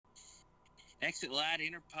Exit Light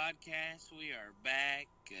Inner Podcast. We are back.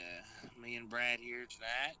 Me and Brad here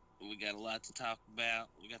tonight. We got a lot to talk about.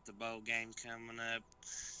 We got the bowl game coming up.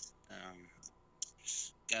 Um,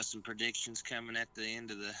 got some predictions coming at the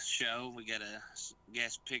end of the show. We got a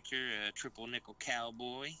guest picture, a triple nickel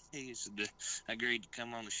cowboy. He's agreed to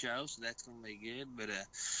come on the show, so that's gonna be good. But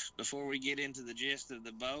before we get into the gist of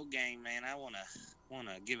the bowl game, man, I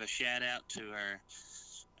wanna give a shout out to our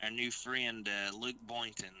new friend Luke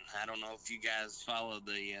Boynton. I don't know if you guys follow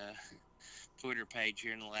the Twitter page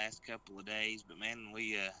here in the last couple of days, but man,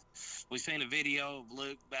 we seen a video of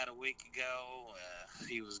Luke about a week ago.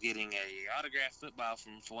 He was getting a autographed football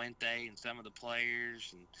from Fuente and some of the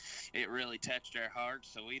players, and it really touched our hearts.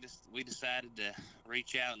 So we decided to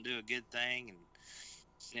reach out and do a good thing and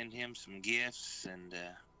send him some gifts. And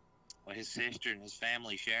well, his sister and his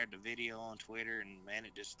family shared the video on Twitter, and man,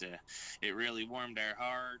 it really warmed our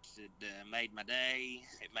hearts. It made my day.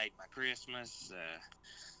 It made my Christmas.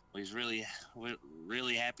 We was really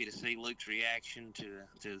happy to see Luke's reaction to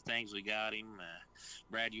the things we got him.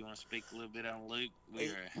 Brad, you want to speak a little bit on Luke? We Hey,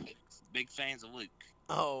 are big fans of Luke.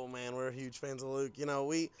 oh man, we're huge fans of Luke.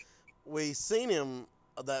 We seen him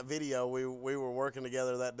that video. We were working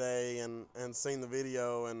together that day and seen the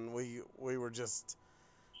video, and we were just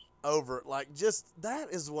over it. Like, just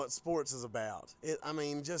that is what sports is about. I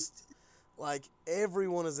mean, just like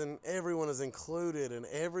everyone is included, and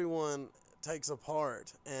everyone takes a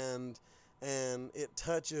part, and it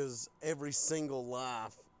touches every single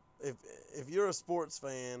life. If if you're a sports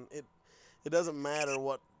fan, it doesn't matter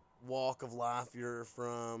what walk of life you're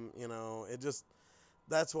from. It just,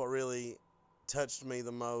 that's what really touched me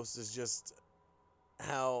the most, is just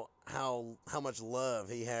how much love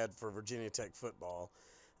he had for Virginia Tech football.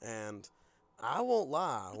 And I won't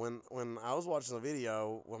lie, when I was watching the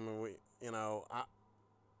video, when we you know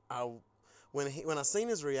I when I seen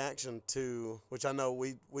his reaction to, which I know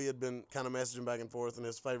we had been kind of messaging back and forth, and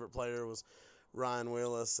his favorite player was Ryan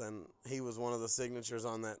Willis, and he was one of the signatures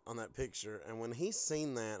on that picture. And when he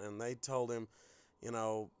seen that, and they told him, you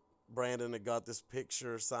know, Brandon had got this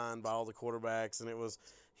picture signed by all the quarterbacks, and it was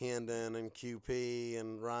Hendon and QP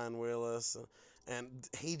and Ryan Willis, and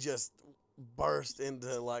he just burst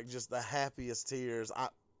into like just the happiest tears.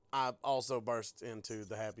 I also burst into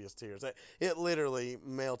the happiest tears. It literally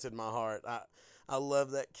melted my heart. I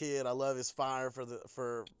love that kid. I love his fire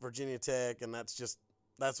for Virginia Tech, and that's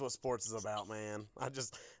what sports is about, man.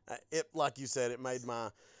 It, like you said, it made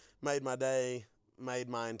my day, made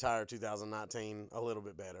my entire 2019 a little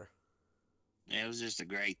bit better. It was just a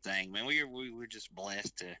great thing, man. We were just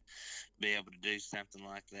blessed to be able to do something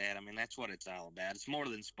like that. I mean, that's what it's all about. It's more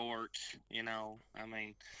than sports, you know. I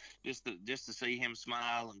mean, just to see him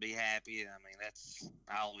smile and be happy. I mean, that's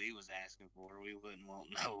all we was asking for. We wouldn't want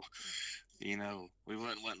no, we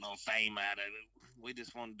wouldn't want no fame out of it. We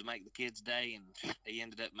just wanted to make the kid's day, and he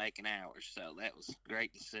ended up making ours. So that was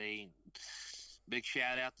great to see. Big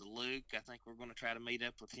shout out to Luke. I think we're going to try to meet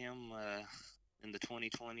up with him in the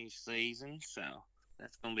 2020 season. So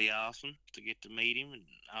that's going to be awesome to get to meet him and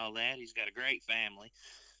all that. He's got a great family.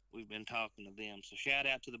 We've been talking to them. So shout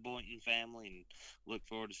out to the Boynton family and look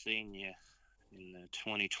forward to seeing you in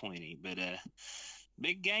 2020. But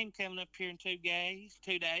big game coming up here in 2 days.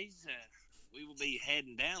 2 days. We will be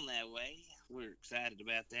heading down that way. We're excited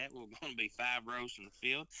about that. We're going to be 5 rows from the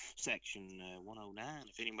field, section 109.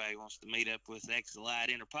 If anybody wants to meet up with Light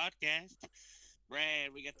Inner Podcast,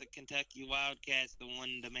 Brad, we got the Kentucky Wildcats, the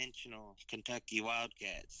one-dimensional Kentucky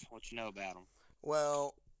Wildcats. What you know about them?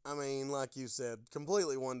 Well, I mean, like you said,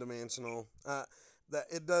 completely one dimensional. That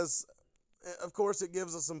it does. Of course, it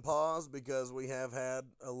gives us some pause because we have had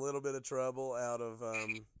a little bit of trouble out of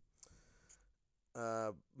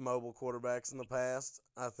mobile quarterbacks in the past.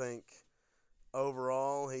 I think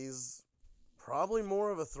overall he's probably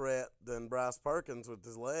more of a threat than Bryce Perkins with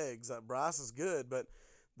his legs. Bryce is good, but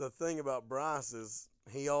the thing about Bryce is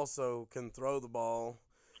he also can throw the ball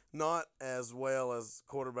not as well as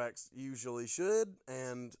quarterbacks usually should.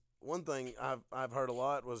 And one thing I've heard a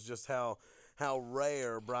lot was just how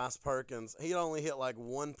rare Bryce Perkins. He only hit like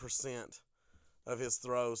 1% of his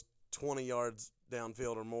throws 20 yards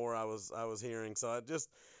downfield or more. I was hearing. So I just,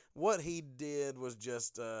 what he did was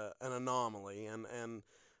just an anomaly. And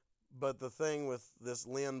but the thing with this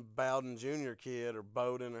Lynn Bowden Jr. kid, or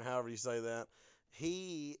Bowden, or however you say that,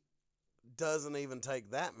 he doesn't even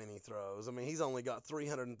take that many throws. I mean, he's only got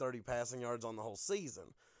 330 passing yards on the whole season.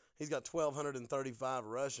 He's got 1,235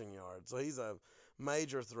 rushing yards. So he's a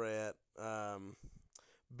major threat.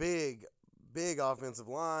 Big, big offensive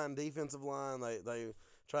line, defensive line. They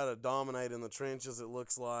try to dominate in the trenches, it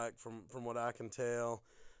looks like, from what I can tell.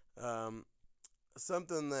 Um,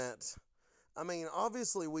 Something that I mean,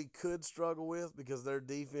 obviously we could struggle with because their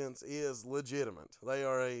defense is legitimate. They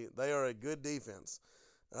are a good defense.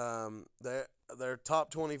 They're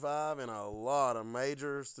top 25 in a lot of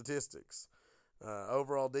major statistics.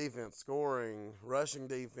 Overall defense, scoring, rushing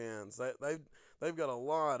defense. They've got a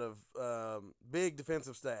lot of big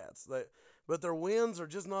defensive stats. But their wins are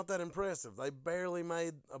just not that impressive. They barely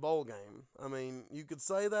made a bowl game. I mean, you could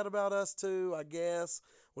say that about us too, I guess.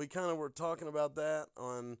 We kind of were talking about that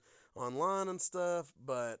online and stuff,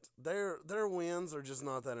 but their wins are just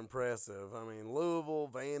not that impressive. I mean, Louisville,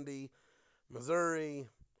 Vandy, Missouri,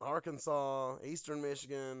 Arkansas, Eastern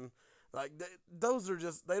Michigan, like those are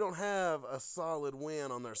just they don't have a solid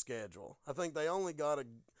win on their schedule. I think they only got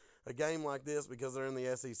a game like this because they're in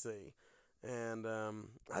the SEC, and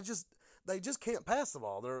I just they just can't pass the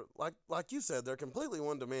ball. They're like you said, they're completely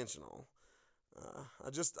one dimensional.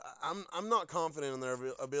 I'm not confident in their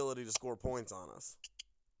ability to score points on us.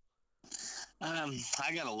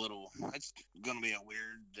 I got a little. It's going to be a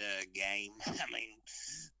weird game. I mean,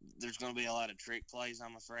 there's going to be a lot of trick plays,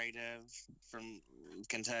 I'm afraid of, from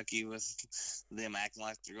Kentucky with them acting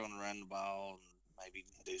like they're going to run the ball and maybe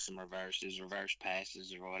do some reverse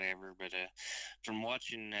passes or whatever. But from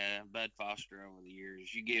watching Bud Foster over the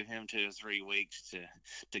years, you give him 2 or 3 weeks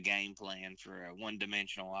to game plan for a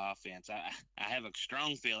one-dimensional offense. I have a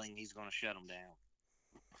strong feeling he's going to shut them down.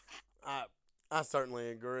 I I certainly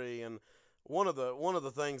agree, and one of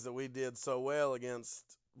the things that we did so well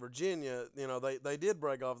against Virginia, they did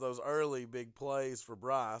break off those early big plays for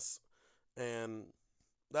Bryce, and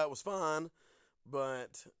that was fine.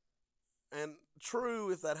 But and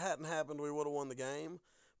true, if that hadn't happened, we would have won the game.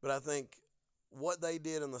 But I think what they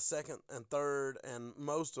did in the second and third and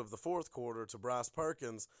most of the fourth quarter to Bryce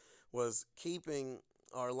Perkins was keeping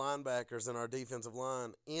our linebackers and our defensive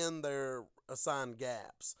line in their assigned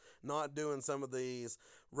gaps, not doing some of these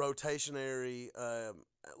rotationary,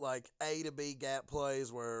 like A to B gap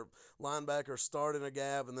plays where linebackers start in a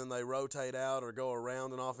gap and then they rotate out or go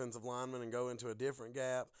around an offensive lineman and go into a different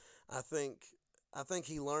gap. I think I think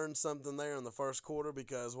he learned something there in the first quarter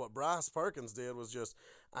because what Bryce Perkins did was just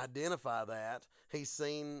identify that. He's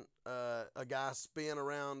seen a guy spin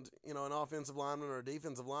around, an offensive lineman or a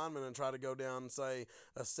defensive lineman and try to go down, say,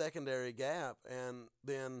 a secondary gap. And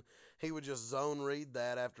then he would just zone read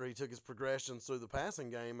that after he took his progressions through the passing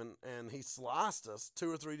game. And he sliced us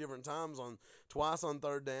 2 or 3 different times twice on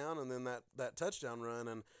third down and then that touchdown run.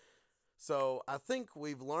 And so I think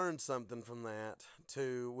we've learned something from that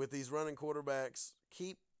to with these running quarterbacks.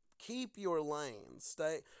 Keep your lane.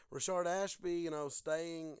 Stay Rashard Ashby,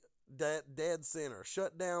 staying dead center.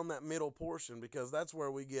 Shut down that middle portion because that's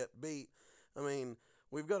where we get beat. I mean,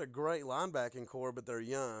 we've got a great linebacking core, but they're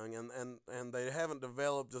young and they haven't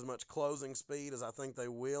developed as much closing speed as I think they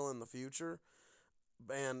will in the future.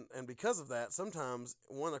 And because of that, sometimes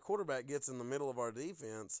when a quarterback gets in the middle of our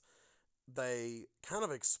defense, they kind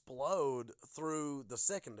of explode through the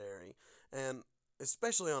secondary. And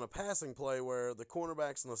especially on a passing play where the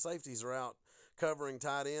cornerbacks and the safeties are out covering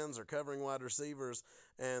tight ends or covering wide receivers,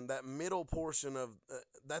 and that middle portion of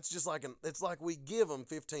that's just like it's like we give them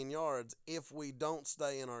 15 yards if we don't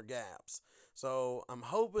stay in our gaps. So I'm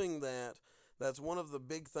hoping that that's one of the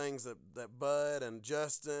big things that Bud and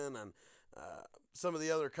Justin and some of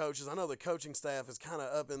the other coaches. I know the coaching staff is kind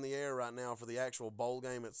of up in the air right now for the actual bowl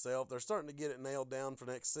game itself. They're starting to get it nailed down for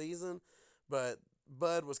next season, but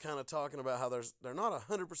Bud was kind of talking about how they're not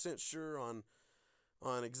 100% sure on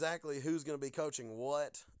exactly who's going to be coaching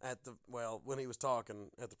what when he was talking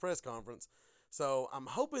at the press conference. So I'm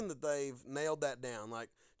hoping that they've nailed that down. Like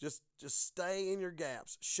just stay in your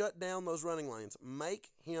gaps, shut down those running lanes, make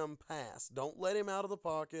him pass. Don't let him out of the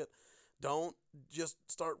pocket. Don't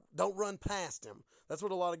don't run past him. That's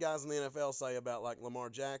what a lot of guys in the NFL say about like Lamar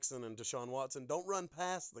Jackson and Deshaun Watson. Don't run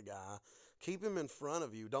past the guy. Keep him in front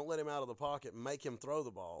of you. Don't let him out of the pocket. Make him throw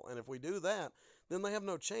the ball. And if we do that, then they have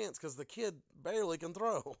no chance because the kid barely can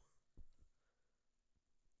throw.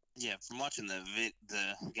 Yeah, from watching the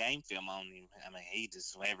game film on him, I mean, he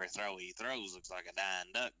just every throw he throws looks like a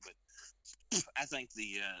dying duck. But I think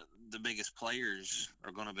the biggest players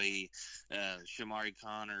are going to be Shamari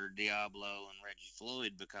Connor, Diablo, and Reggie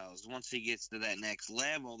Floyd because once he gets to that next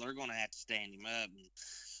level, they're going to have to stand him up and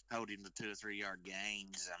hold him to 2 or 3 yard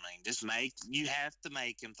gains. I mean, you have to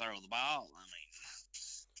make him throw the ball. I mean,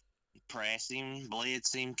 press him,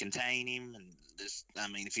 blitz him, contain him, and just I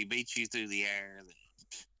mean, if he beats you through the air, then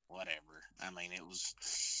whatever. I mean, it was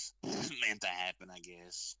meant to happen, I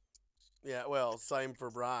guess. Yeah, well, same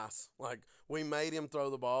for Bryce. Like we made him throw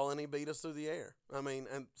the ball and he beat us through the air. I mean,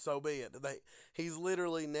 and so be it. He's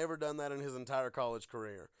literally never done that in his entire college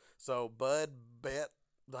career. So Bud bet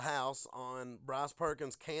the house on Bryce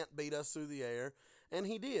Perkins can't beat us through the air, and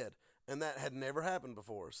he did, and that had never happened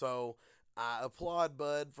before. So I applaud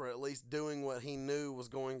Bud for at least doing what he knew was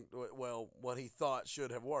going well, what he thought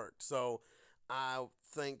should have worked. So I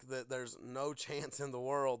think that there's no chance in the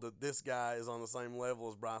world that this guy is on the same level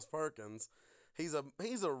as Bryce Perkins. He's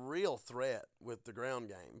a real threat with the ground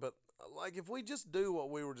game, but like if we just do what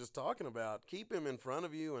we were just talking about, keep him in front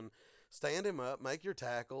of you and stand him up, make your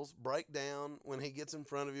tackles, break down when he gets in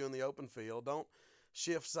front of you in the open field. Don't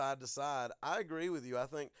shift side to side. I agree with you. I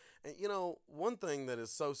think one thing that is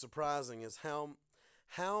so surprising is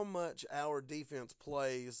how much our defense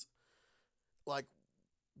plays like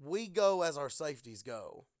we go as our safeties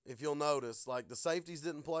go. If you'll notice, like the safeties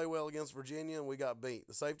didn't play well against Virginia and we got beat.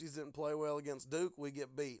 The safeties didn't play well against Duke, we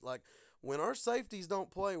get beat. Like when our safeties don't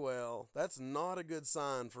play well, that's not a good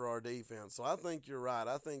sign for our defense. So I think you're right.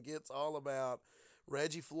 I think it's all about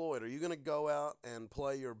Reggie Floyd. Are you going to go out and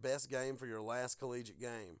play your best game for your last collegiate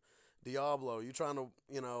game? Diablo, you trying to,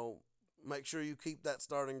 make sure you keep that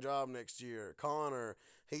starting job next year. Connor,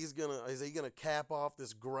 is he gonna cap off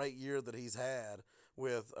this great year that he's had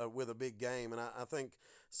with a big game? And I think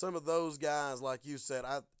some of those guys, like you said,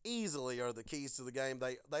 easily are the keys to the game.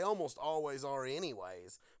 They almost always are,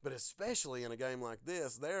 anyways. But especially in a game like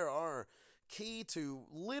this, there are key to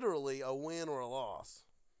literally a win or a loss.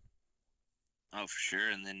 Oh, for sure.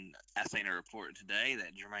 And then I seen a report today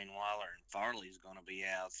that Jermaine Waller and Farley is going to be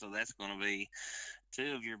out, so that's going to be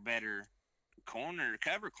two of your better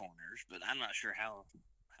cover corners. But I'm not sure how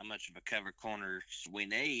much of a cover corner we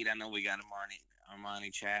need. I know we got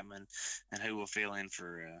Armani Chapman, and who will fill in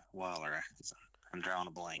for Waller. So I'm drawing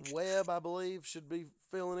a blank. Webb, I believe, should be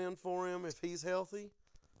filling in for him if he's healthy.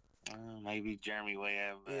 Maybe Jeremy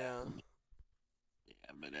Webb. Yeah.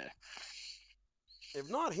 Yeah, but If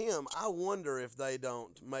not him, I wonder if they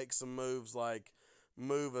don't make some moves like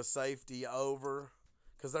move a safety over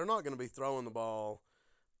because they're not going to be throwing the ball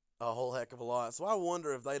a whole heck of a lot. So I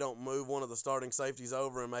wonder if they don't move one of the starting safeties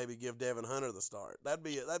over and maybe give Devin Hunter the start. That'd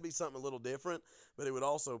be something a little different, but it would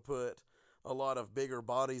also put a lot of bigger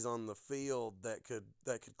bodies on the field that could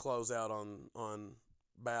close out on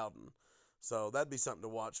Bowden. So that'd be something to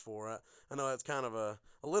watch for. I know that's kind of a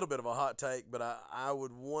little bit of a hot take, but I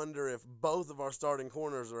would wonder if both of our starting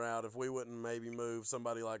corners are out, if we wouldn't maybe move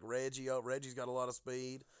somebody like Reggie. Reggie's got a lot of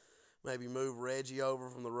speed. Maybe move Reggie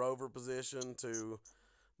over from the rover position to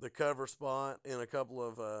the cover spot in a couple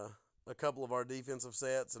of our defensive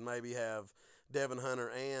sets, and maybe have Devin Hunter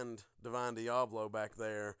and Divine Diablo back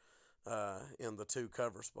there in the two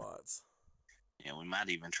cover spots. yeah, we might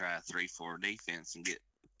even try a 3-4 defense and get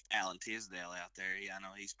Alan Tisdale out there. Yeah, I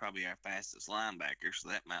know he's probably our fastest linebacker, so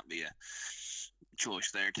that might be a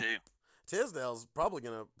choice there too. Tisdale's probably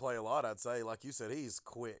going to play a lot, I'd say. Like you said, he's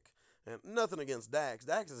quick. And nothing against Dax.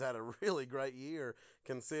 Dax has had a really great year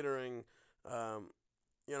considering,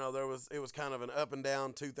 it was kind of an up and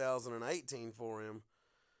down 2018 for him.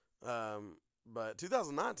 But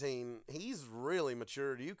 2019, he's really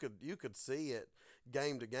matured. You could see it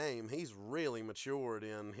game to game. He's really matured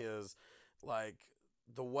in his like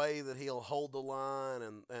the way that he'll hold the line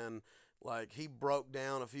and like he broke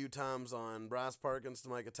down a few times on Bryce Perkins to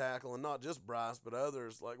make a tackle, and not just Bryce, but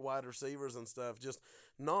others like wide receivers and stuff. Just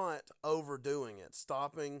not overdoing it,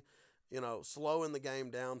 stopping, slowing the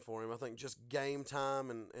game down for him. I think just game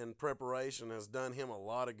time and preparation has done him a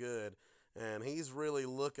lot of good, and he's really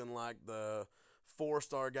looking like the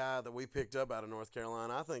four-star guy that we picked up out of North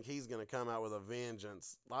Carolina. I think he's going to come out with a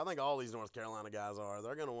vengeance. I think all these North Carolina guys are.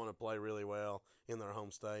 They're going to want to play really well in their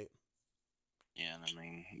home state. Yeah, and I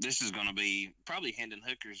mean, this is going to be probably Hendon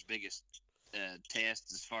Hooker's biggest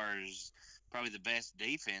test as far as probably the best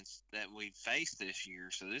defense that we've faced this year.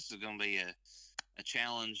 So this is going to be a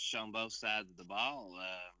challenge on both sides of the ball.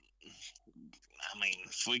 I mean,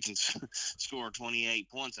 if we can score 28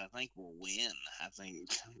 points, I think we'll win. I think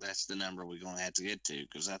that's the number we're going to have to get to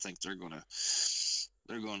because I think they're going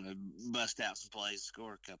to bust out some plays,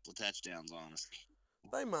 score a couple of touchdowns on us.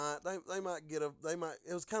 They might. They might get a. They might.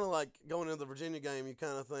 It was kind of like going into the Virginia game. You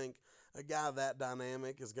kind of think a guy that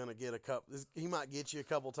dynamic is going to get a couple. He might get you a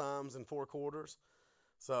couple times in four quarters.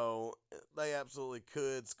 So they absolutely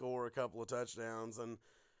could score a couple of touchdowns. And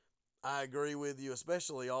I agree with you,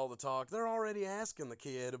 especially all the talk. They're already asking the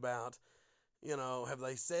kid about, have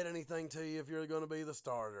they said anything to you if you're going to be the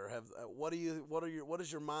starter? What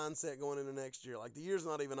is your mindset going into next year? Like the year's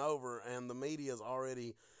not even over, and the media's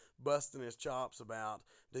already busting his chops about,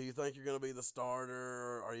 do you think you're going to be the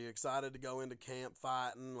starter? Are you excited to go into camp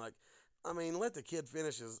fighting? Like, I mean, let the kid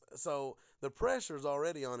finish so the pressure's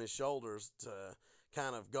already on his shoulders to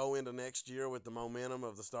kind of go into next year with the momentum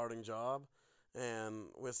of the starting job. and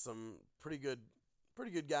with some pretty good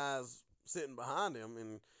guys sitting behind him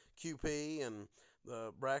in QP and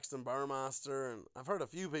the Braxton Burmeister, and I've heard a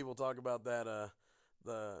few people talk about that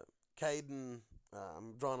the Caden.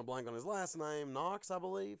 I'm drawing a blank on his last name, Knox, I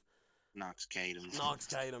believe. Knox Kadum. Knox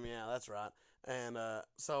Tatum, yeah, that's right. And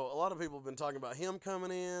so a lot of people have been talking about him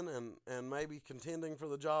coming in and maybe contending for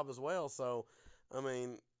the job as well. So, I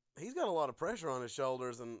mean, he's got a lot of pressure on his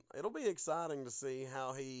shoulders, and it'll be exciting to see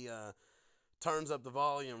how he turns up the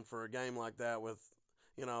volume for a game like that with,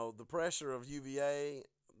 the pressure of UVA.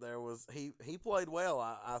 He played well.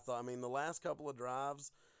 I thought. I mean, the last couple of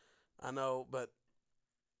drives, I know, but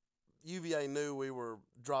UVA knew we were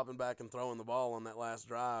dropping back and throwing the ball on that last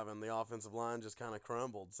drive, and the offensive line just kind of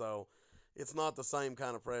crumbled. So it's not the same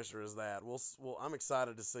kind of pressure as that. I'm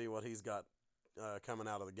excited to see what he's got coming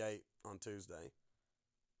out of the gate on Tuesday.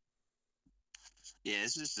 Yeah,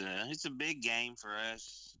 it's a big game for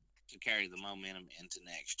us to carry the momentum into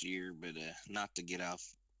next year, but not to get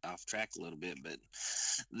off track a little bit. But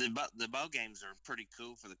the bowl games are pretty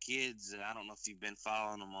cool for the kids. I don't know if you've been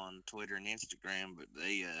following them on Twitter and Instagram, but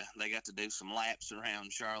they got to do some laps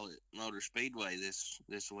around Charlotte Motor Speedway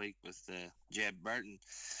this week with Jeb Burton,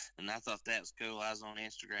 and I thought that was cool. I was on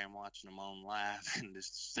Instagram watching them on live and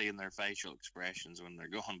just seeing their facial expressions when they're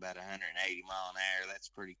going about 180 mile an hour. That's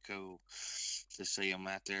pretty cool to see them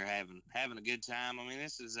out there having a good time. I mean,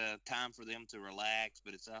 this is a time for them to relax,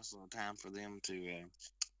 but it's also a time for them to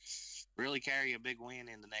really carry a big win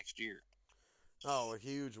in the next year. Oh, a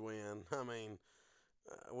huge win. I mean,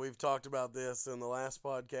 we've talked about this in the last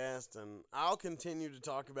podcast, and I'll continue to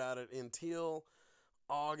talk about it until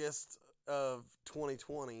August of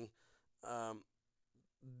 2020. Um,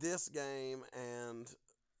 this game and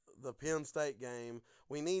the Penn State game,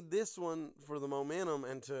 we need this one for the momentum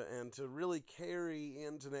and to really carry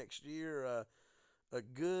into next year a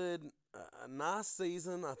good, a nice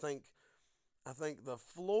season. I think the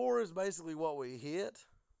floor is basically what we hit.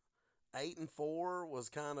 8-4 was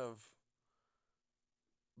kind of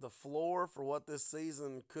the floor for what this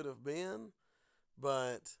season could have been,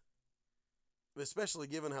 but especially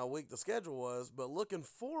given how weak the schedule was. But looking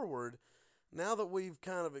forward, now that we've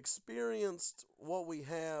kind of experienced what we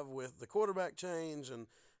have with the quarterback change and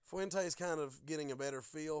Fuentes kind of getting a better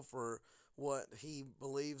feel for what he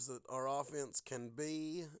believes that our offense can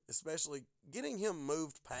be, especially getting him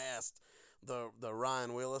moved past the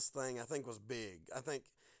Ryan Willis thing, I think was big. I think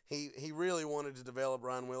he really wanted to develop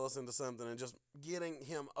Ryan Willis into something, and just getting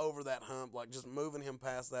him over that hump, like just moving him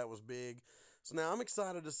past that, was big. So now I'm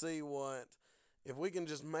excited to see what if we can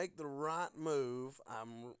just make the right move.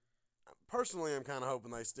 I'm kind of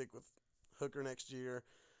hoping they stick with Hooker next year,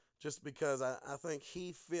 just because I think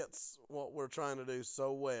he fits what we're trying to do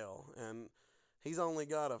so well. And he's only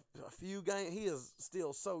got a few games. He is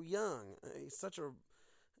still so young. He's such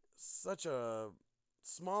a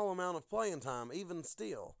small amount of playing time, even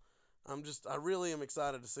still. I really am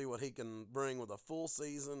excited to see what he can bring with a full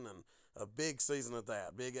season and a big season at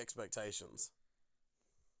that. Big expectations.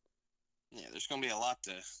 Yeah, there's going to be a lot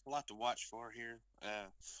to watch for here.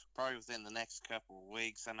 Probably within the next couple of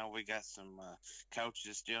weeks. I know we got some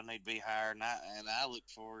coaches still need to be hired, and I look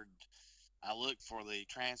for the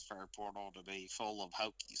transfer portal to be full of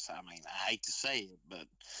Hokies. I mean, I hate to say it, but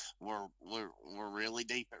we're really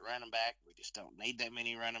deep at running back. We just don't need that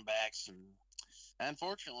many running backs, and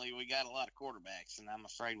unfortunately, we got a lot of quarterbacks, and I'm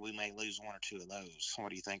afraid we may lose one or two of those. What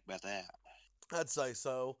do you think about that? I'd say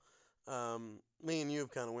so. Me and you have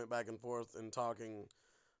kind of went back and forth in talking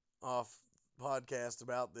off podcast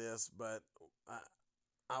about this, but I,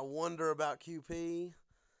 I wonder about QP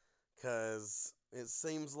because it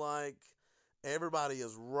seems like everybody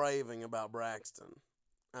is raving about Braxton.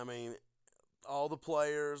 I mean, all the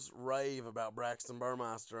players rave about Braxton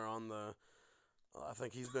Burmeister on the. I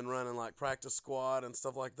think he's been running like practice squad and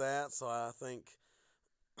stuff like that. So I think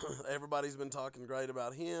everybody's been talking great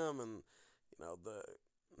about him, and the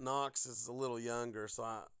Knox is a little younger, so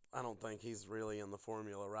I don't think he's really in the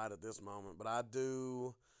formula right at this moment. But I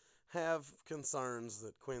do have concerns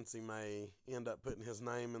that Quincy may end up putting his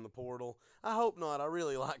name in the portal. I hope not. I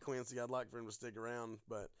really like Quincy. I'd like for him to stick around,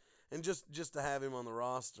 but and just to have him on the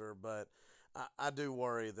roster. But I do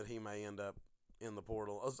worry that he may end up in the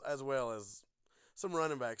portal as well as some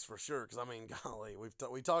running backs for sure. Because I mean, golly,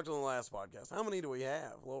 we talked on the last podcast. How many do we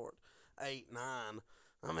have? Lord, 8, 9.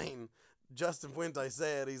 I mean, Justin Fuente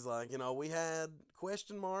said he's like, we had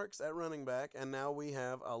question marks at running back, and now we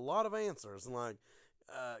have a lot of answers. And like,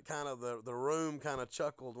 kind of the room kind of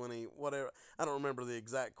chuckled when he whatever. I don't remember the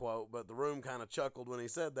exact quote, but the room kind of chuckled when he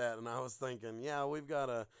said that, and I was thinking, yeah, we've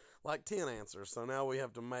got like 10 answers, so now we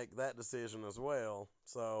have to make that decision as well.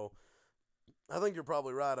 So I think you're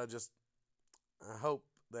probably right. I hope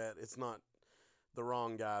that it's not the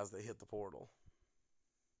wrong guys that hit the portal.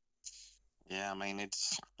 Yeah, I mean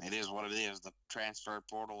it is what it is. The transfer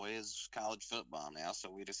portal is college football now,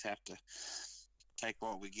 so we just have to take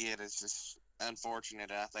what we get. It's just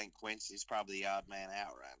unfortunate. I think Quincy's probably the odd man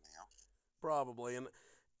out right now. Probably. And,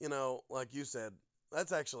 like you said,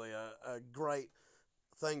 that's actually a great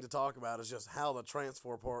thing to talk about is just how the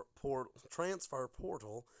transfer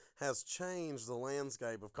portal has changed the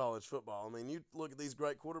landscape of college football. I mean, you look at these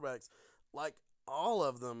great quarterbacks, like all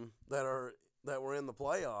of them that were in the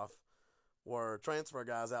playoff were transfer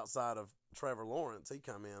guys outside of Trevor Lawrence. He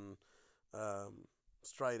come in um,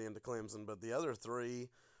 straight into Clemson, but the other three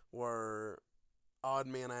were odd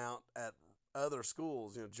men out at other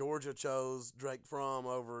schools. Georgia chose Drake Fromm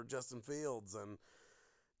over Justin Fields, and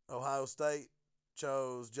Ohio State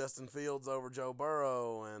chose Justin Fields over Joe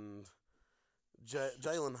Burrow, and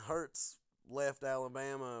Jalen Hurts left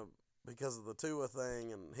Alabama because of the Tua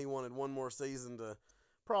thing, and he wanted one more season to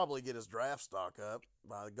probably get his draft stock up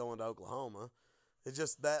by going to Oklahoma. It's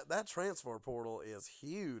just that transfer portal is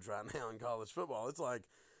huge right now in college football. It's like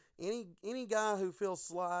any guy who feels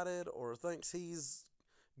slighted or thinks he's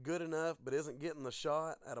good enough but isn't getting the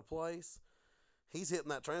shot at a place, he's hitting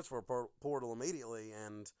that transfer portal immediately,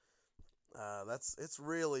 and it's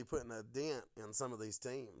really putting a dent in some of these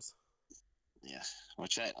teams. Yeah,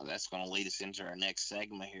 which that's going to lead us into our next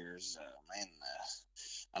segment here. Is man,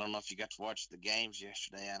 I don't know if you got to watch the games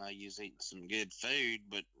yesterday. I know you was eating some good food,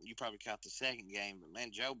 but you probably caught the second game. But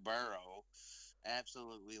man, Joe Burrow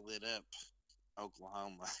absolutely lit up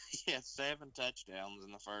Oklahoma. He had 7 touchdowns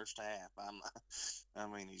in the first half. I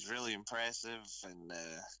mean, he's really impressive, and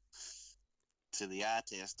to the eye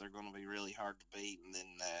test, they're going to be really hard to beat. And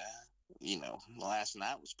then, last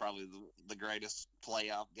night was probably the greatest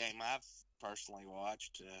playoff game I've personally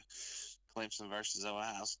watched. Clemson versus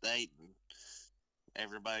Ohio State, and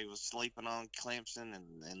everybody was sleeping on Clemson,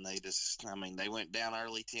 and they just, I mean, they went down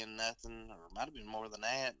early 10-0, or it might have been more than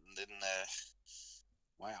that, and then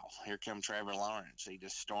wow, here come Trevor Lawrence. He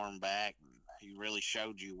just stormed back, and he really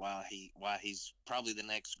showed you why he's probably the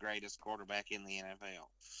next greatest quarterback in the NFL.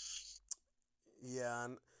 Yeah,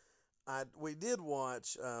 and we did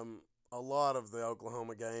watch a lot of the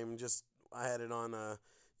Oklahoma game. Just I had it on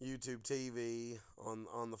YouTube TV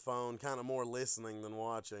on the phone, kind of more listening than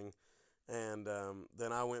watching. And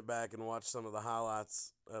then I went back and watched some of the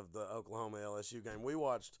highlights of the Oklahoma LSU game. We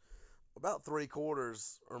watched about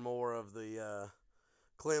 3/4 or more of the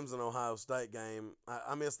Clemson Ohio State game.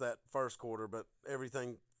 I missed that first quarter, but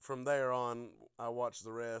everything from there on, I watched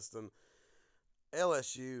the rest. And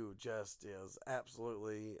LSU just is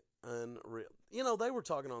absolutely unreal. They were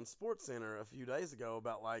talking on SportsCenter a few days ago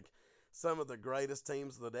about like some of the greatest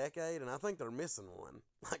teams of the decade, and I think they're missing one.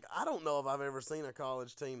 Like, I don't know if I've ever seen a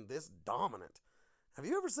college team this dominant. Have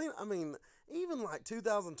you ever seen? I mean, even like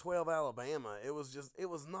 2012 Alabama, it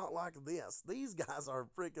was not like this. These guys are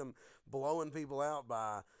freaking blowing people out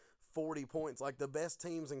by 40 points, like the best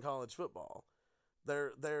teams in college football.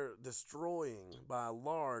 They're destroying by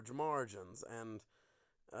large margins, and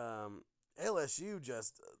um, LSU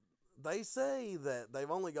just they say that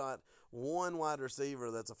they've only got one wide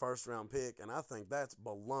receiver that's a first round pick, and I think that's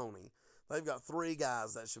baloney. They've got three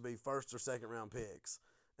guys that should be first or second round picks,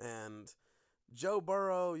 and Joe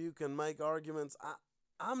Burrow, you can make arguments.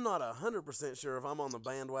 I'm not 100% sure if I'm on the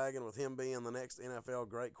bandwagon with him being the next NFL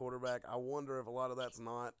great quarterback. I wonder if a lot of that's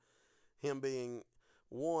not him being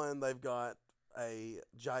one. They've got a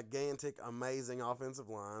gigantic, amazing offensive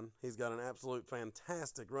line. He's got an absolute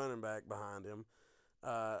fantastic running back behind him.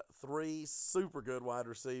 Three super good wide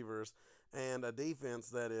receivers, and a defense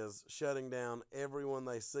that is shutting down everyone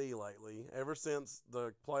they see lately. Ever since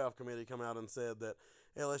the playoff committee come out and said that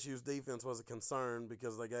LSU's defense was a concern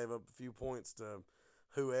because they gave up a few points to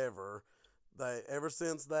whoever, ever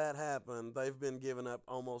since that happened, they've been giving up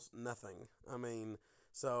almost nothing. I mean,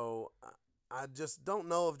 so I just don't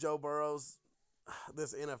know if Joe Burrow's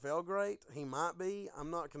this NFL great. He might be.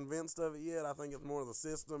 I'm not convinced of it yet. I think it's more of the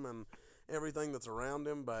system and everything that's around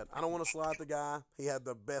him, but I don't want to slight the guy. He had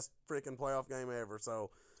the best freaking playoff game ever. So,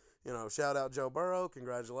 shout out Joe Burrow.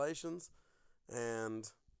 Congratulations. And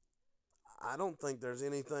I don't think there's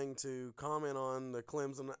anything to comment on the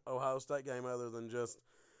Clemson Ohio State game other than just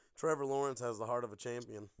Trevor Lawrence has the heart of a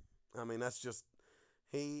champion. I mean, that's just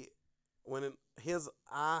he when his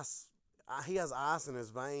ice he has ice in his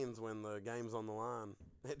veins when the game's on the line.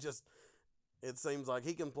 It seems like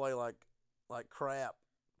he can play like crap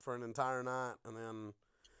for an entire night, and then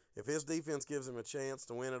if his defense gives him a chance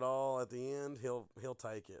to win it all at the end, he'll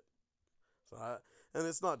take it. And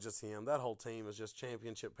it's not just him. That whole team is just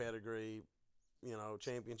championship pedigree.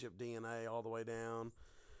 championship DNA all the way down.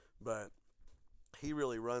 But he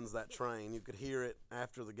really runs that train. You could hear it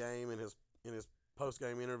after the game in his post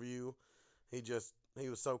game interview. He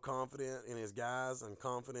was so confident in his guys and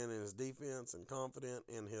confident in his defense and confident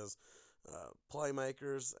in his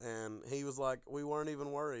playmakers, and he was like, we weren't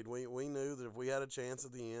even worried. We knew that if we had a chance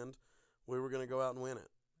at the end, we were going to go out and win it.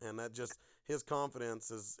 And that just his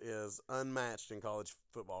confidence is unmatched in college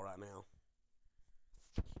football right now.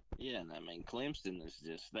 Yeah, and I mean Clemson is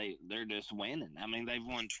just they're just winning. I mean they've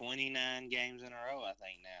won 29 games in a row, I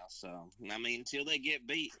think now. So I mean until they get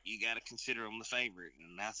beat, you got to consider them the favorite.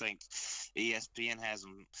 And I think ESPN has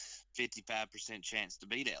them 55% chance to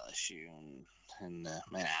beat LSU. And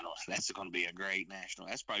man, I don't. That's going to be a great national.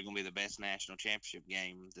 That's probably going to be the best national championship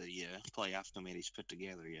game the playoff committee's put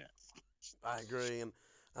together yet. I agree, and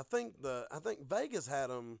I think Vegas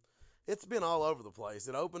had them. It's been all over the place.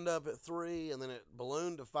 It opened up at 3, and then it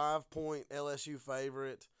ballooned to 5-point LSU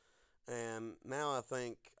favorite, and now I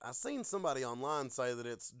think I seen somebody online say that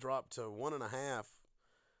it's dropped to 1.5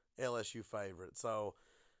 LSU favorite. So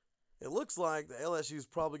it looks like the LSU is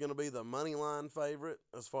probably going to be the money line favorite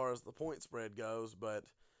as far as the point spread goes. But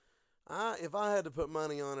if I had to put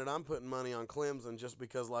money on it, I'm putting money on Clemson just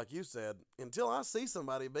because, like you said, until I see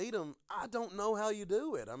somebody beat them, I don't know how you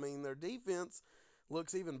do it. I mean, their defense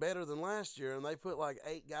looks even better than last year, and they put like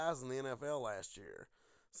 8 guys in the NFL last year.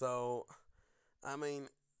 So, I mean,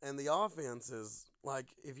 and the offense is like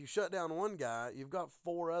if you shut down one guy, you've got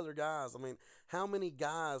 4 other guys. I mean, how many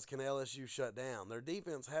guys can LSU shut down? Their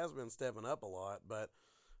defense has been stepping up a lot, but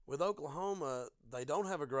with Oklahoma, they don't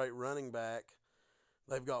have a great running back.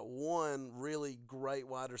 They've got one really great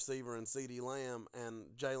wide receiver in CeeDee Lamb and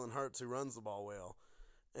Jalen Hurts who runs the ball well.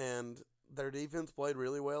 And their defense played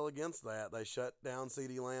really well against that. They shut down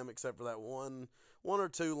CeeDee Lamb except for that one or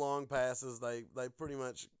two long passes. They pretty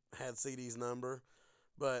much had CeeDee's number.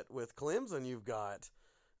 But with Clemson, you've got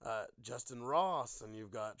Justin Ross, and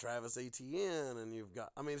you've got Travis Etienne, and you've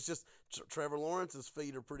got, I mean, it's just Trevor Lawrence's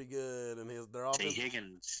feet are pretty good, and their T offense,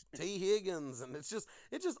 Higgins. T Higgins, and it's just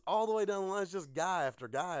all the way down the line. It's just guy after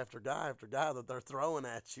guy after guy after guy that they're throwing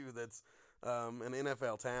at you. That's an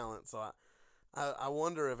NFL talent. So I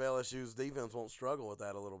wonder if LSU's defense won't struggle with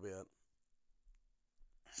that a little bit.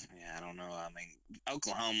 Yeah, I don't know. I mean,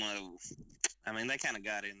 Oklahoma. I mean, they kind of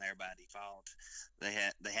got in there by default.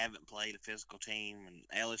 They haven't played a physical team, and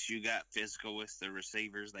LSU got physical with the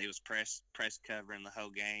receivers. They was press covering the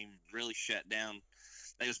whole game, really shut down.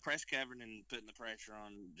 They was press covering and putting the pressure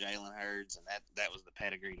on Jalen Hurts, and that was the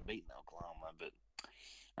pedigree to beating Oklahoma. But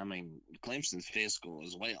I mean, Clemson's physical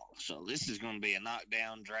as well, so this is going to be a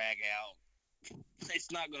knockdown, drag out.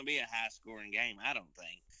 It's not going to be a high scoring game, I don't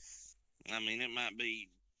think. I mean, it might be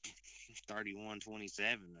 31-27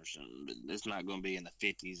 or something, but it's not going to be in the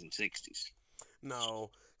 50s and 60s. No,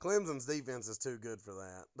 Clemson's defense is too good for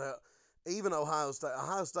that. Even Ohio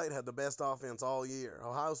State had the best offense all year.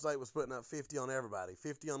 Ohio State was putting up 50 on everybody,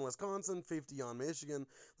 50 on Wisconsin, 50 on Michigan.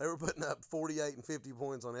 They were putting up 48 and 50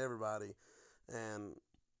 points on everybody, and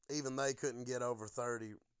even they couldn't get over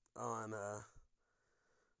 30 on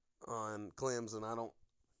Clemson.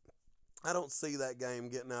 I don't see that game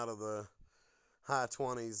getting out of the high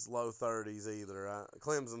 20s, low 30s either.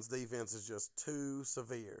 Clemson's defense is just too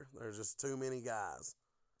severe. There's just too many guys.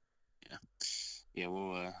 Yeah, yeah,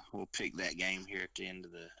 we'll pick that game here at the end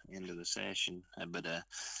of the session. But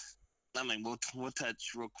I mean, we'll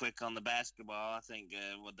touch real quick on the basketball. I think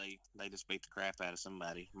what they just beat the crap out of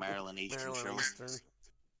somebody. Maryland Eastern Maryland Shore.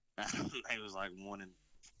 Eastern. They was like 1-40.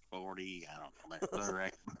 I don't know. Their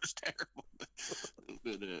record was terrible.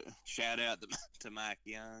 But shout out to Mike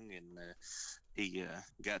Young, and he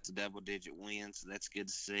got to double-digit wins, so that's good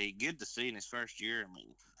to see. Good to see in his first year. I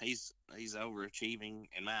mean, he's overachieving,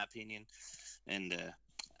 in my opinion. And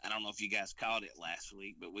I don't know if you guys caught it last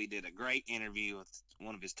week, but we did a great interview with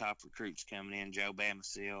one of his top recruits coming in, Joe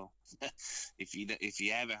Bamasil. if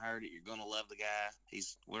you haven't heard it, you're gonna love the guy.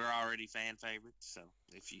 We're already fan favorites, so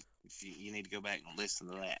if you need to go back and listen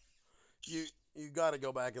to that. You got to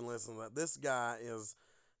go back and listen to that. This guy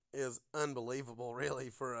is unbelievable, really,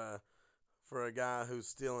 for a guy who's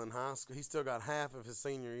still in high school. He's still got half of his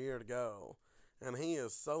senior year to go, and he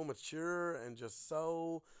is so mature and just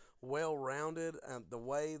so well-rounded. And the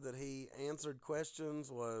way that he answered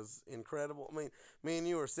questions was incredible. I mean, me and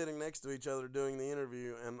you were sitting next to each other doing the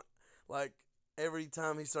interview, and like every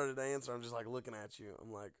time he started to answer, I'm just like looking at you.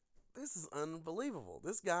 I'm like, this is unbelievable.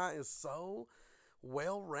 This guy is so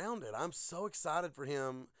well-rounded. I'm so excited for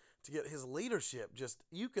him to get his leadership. Just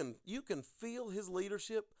you can feel his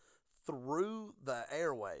leadership through the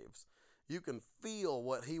airwaves. You can feel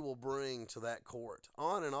what he will bring to that court,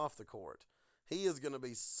 on and off the court. he is going to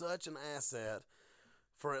be such an asset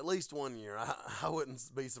for at least 1 year. I wouldn't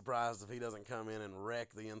be surprised if he doesn't come in and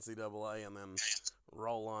wreck the NCAA and then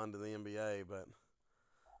roll on to the NBA. But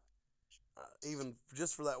even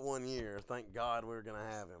just for that 1 year, thank God we're going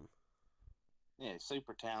to have him. Yeah,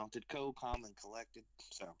 super talented, cool, calm, and collected.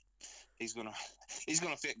 So he's gonna he's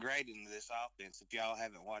gonna fit great into this offense. If y'all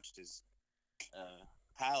haven't watched his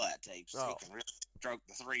highlight tapes, he Oh, can really stroke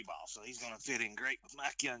the three ball. So he's gonna fit in great with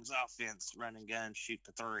Mike Young's offense, running gun, shoot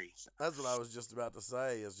the three. So. that's what I was just about to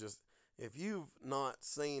say. Is just if you've not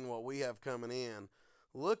seen what we have coming in,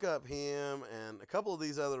 look up him and a couple of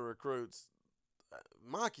these other recruits.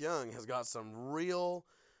 Mike Young has got some real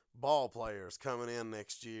ball players coming in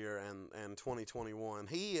next year and 2021.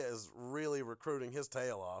 He is really recruiting his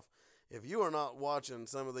tail off. If you are not watching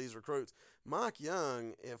some of these recruits, Mike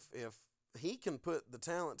Young, if he can put the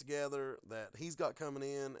talent together that he's got coming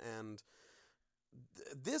in, and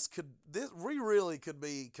this we really could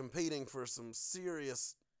be competing for some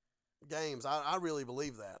serious games. I really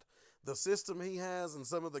believe that. The system he has and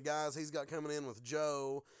some of the guys he's got coming in with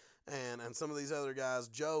Joe and some of these other guys,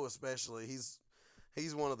 Joe especially,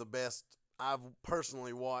 he's one of the best I've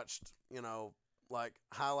personally watched, like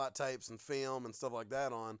highlight tapes and film and stuff like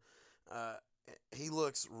that on. Uh, he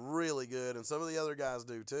looks really good, and some of the other guys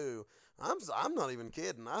do too. I'm not even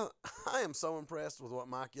kidding. I am so impressed with what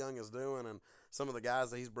Mike Young is doing and some of the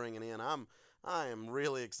guys that he's bringing in. I am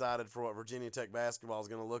really excited for what Virginia Tech basketball is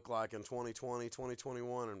going to look like in 2020,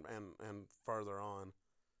 2021, and further on.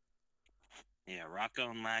 Yeah, rock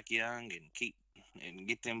on Mike Young and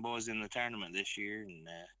get them boys in the tournament this year, and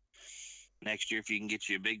next year if you can get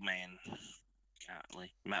you a big man, you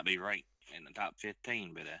might be right in the top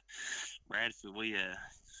 15. But Brad, if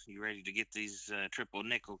you ready to get these triple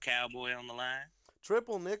nickel cowboy on the line?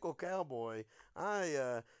 Triple nickel cowboy.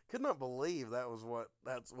 I could not believe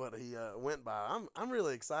that's what he went by. I'm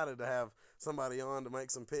really excited to have somebody on to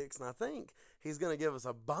make some picks, and I think he's going to give us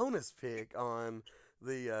a bonus pick on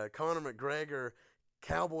the Conor McGregor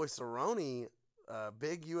Cowboy Cerrone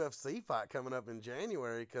big UFC fight coming up in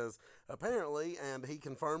January, because apparently, and he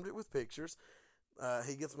confirmed it with pictures,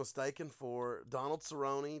 he gets mistaken for Donald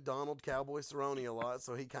Cerrone, Donald Cowboy Cerrone a lot,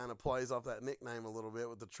 so he kind of plays off that nickname a little bit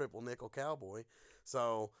with the triple nickel cowboy.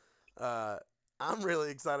 So uh, I'm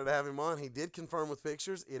really excited to have him on. He did confirm with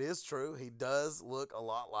pictures. It is true. He does look a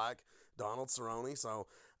lot like Donald Cerrone. So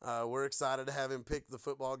we're excited to have him pick the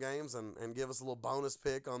football games and give us a little bonus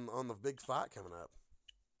pick on the big fight coming up.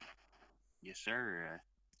 Yes, sir.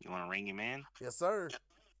 You want to ring him in? Yes, sir.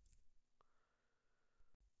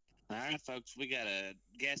 All right, folks, we got a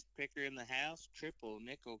guest picker in the house, Triple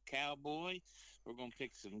Nickel Cowboy. We're going to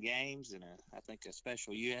pick some games and I think a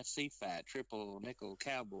special UFC fight, Triple Nickel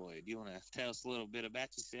Cowboy. Do you want to tell us a little bit about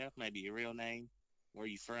yourself? Maybe your real name, where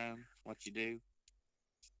you from, what you do?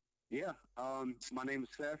 Yeah, my name is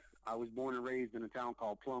Seth. I was born and raised in a town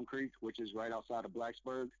called Plum Creek, which is right outside of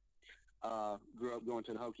Blacksburg. Grew up going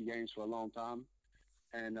to the Hokie games for a long time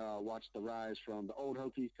and watched the rise from the old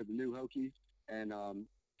Hokies to the new Hokies. And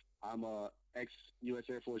I'm a ex-U.S.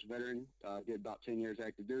 Air Force veteran, did about 10 years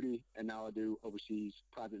active duty, and now I do overseas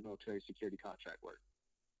private military security contract work.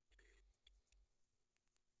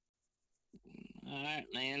 All right,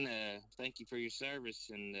 man. Thank you for your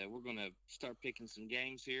service, and we're going to start picking some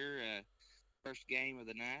games here. First game of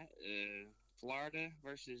the night, Florida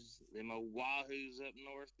versus them old Wahoos up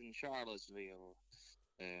north in Charlottesville.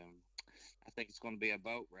 Um, I think it's going to be a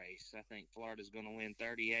boat race. I think Florida's going to win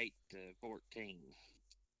 38-14.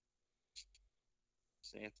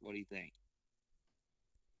 Seth, what do you think?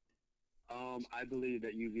 I believe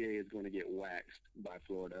that UVA is going to get waxed by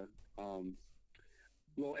Florida.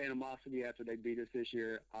 Little animosity after they beat us this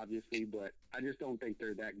year, obviously, but I just don't think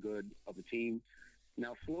they're that good of a team.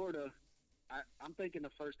 Now, Florida, I'm thinking the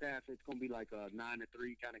first half it's going to be like a 9-3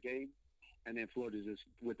 kind of game, and then Florida's just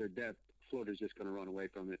with their depth, Florida's just going to run away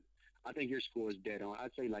from it. I think your score is dead on.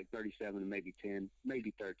 I'd say like 37, maybe 10,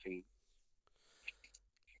 maybe 13.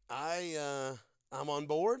 I'm on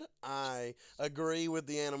board. I agree with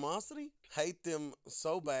the animosity. Hate them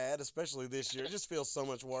so bad, especially this year. It just feels so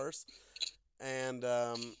much worse. And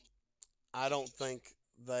I don't think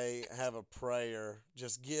they have a prayer,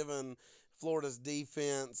 just given Florida's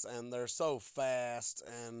defense, and they're so fast,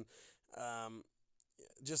 and um,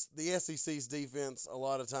 just the SEC's defense. A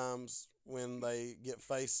lot of times when they get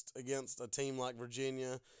faced against a team like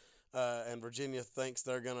Virginia, and Virginia thinks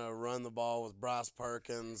they're gonna run the ball with Bryce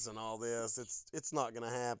Perkins and all this, it's not gonna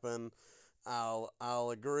happen. I'll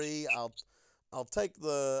agree. I'll take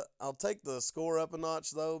the score up a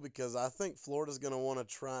notch though, because I think Florida's going to want to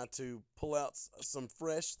try to pull out some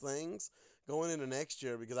fresh things going into next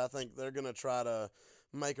year because I think they're going to try to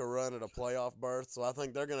make a run at a playoff berth. So I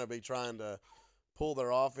think they're going to be trying to pull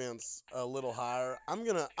their offense a little higher.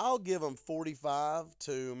 I'll give them 45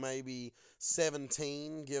 to maybe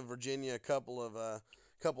 17. Give Virginia a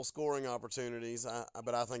couple scoring opportunities.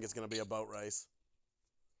 But I think it's going to be a boat race.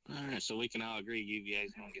 All right, so we can all agree UVA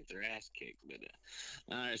is going to get their ass kicked. But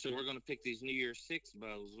all right, so we're going to pick these New Year's Six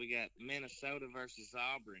bowls. We got Minnesota versus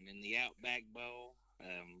Auburn in the Outback Bowl.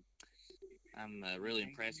 I'm really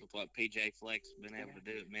impressed with what PJ Fleck's been able to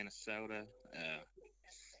do at Minnesota.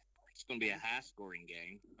 It's going to be a high-scoring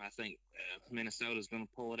game. I think Minnesota's going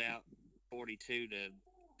to pull it out, 42 to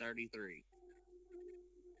 33.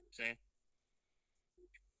 Seth?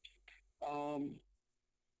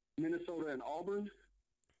 Minnesota and Auburn.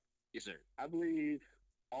 Yes, sir. I believe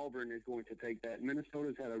Auburn is going to take that.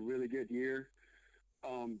 Minnesota's had a really good year.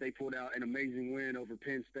 They pulled out an amazing win over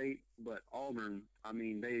Penn State, but Auburn, I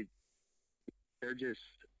mean, they're just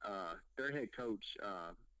their head coach.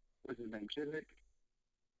 What's his name? Chiswick.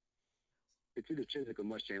 It's either Chiswick or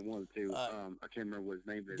Muschamp, one of the two. I can't remember what his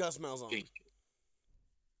name is. Gus Malzahn.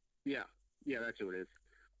 Yeah, that's who it is.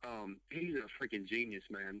 He's a freaking genius,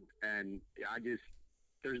 man, and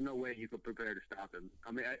there's no way you could prepare to stop him.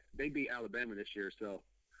 I mean, they beat Alabama this year, so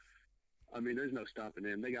I mean, there's no stopping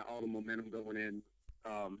them. They got all the momentum going in.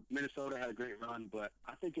 Minnesota had a great run, but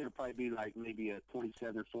I think it'll probably be like maybe a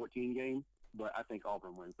 27-14 game, but I think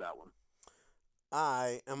Auburn wins that one.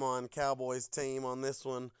 I am on Cowboys team on this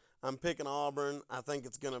one. I'm picking Auburn. I think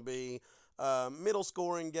it's going to be a middle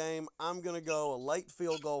scoring game. I'm going to go a late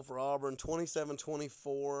field goal for Auburn,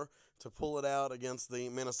 27-24 to pull it out against the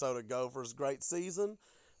Minnesota Gophers. Great season.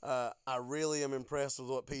 I really am impressed with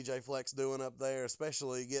what PJ Fleck's doing up there,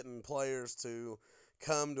 especially getting players to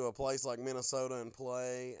come to a place like Minnesota and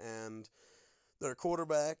play. And their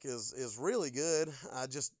quarterback is really good. I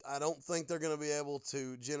don't think they're going to be able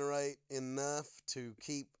to generate enough to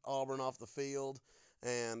keep Auburn off the field.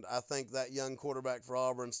 And I think that young quarterback for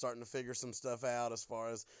Auburn's starting to figure some stuff out as far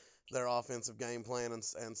as their offensive game plan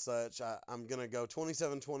and such. I'm going to go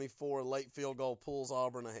 27-24. Late field goal pulls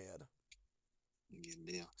Auburn ahead. Good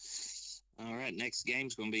deal. All right, next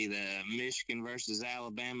game's going to be the Michigan versus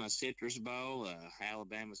Alabama Citrus Bowl.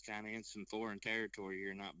 Alabama's kind of in some foreign territory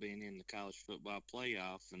here, not being in the college football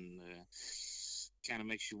playoff, and kind of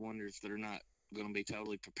makes you wonder if they're not going to be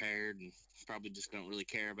totally prepared and probably just don't really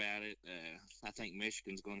care about it. I think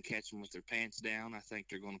Michigan's going to catch them with their pants down. I think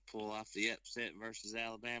they're going to pull off the upset versus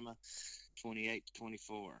Alabama, 28-24.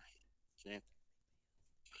 Seth?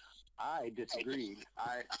 I disagree.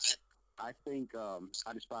 I think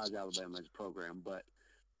I despise Alabama as a program, but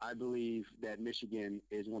I believe that Michigan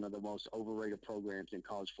is one of the most overrated programs in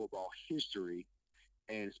college football history,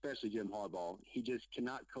 and especially Jim Harbaugh. He just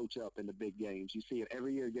cannot coach up in the big games. You see it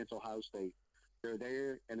every year against Ohio State. They're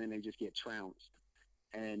there, and then they just get trounced.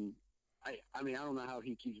 And I mean, I don't know how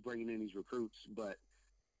he keeps bringing in these recruits, but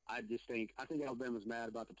I think Alabama's mad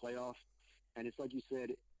about the playoff, and it's like you said,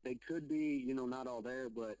 they could be, not all there,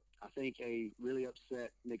 but I think a really upset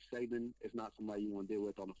Nick Saban is not somebody you want to deal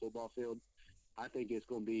with on the football field. I think it's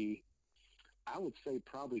going to be, I would say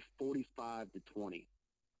probably 45-20.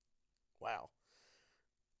 Wow.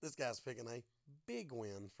 This guy's picking a big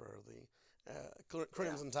win for the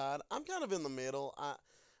Crimson Tide. I'm kind of in the middle.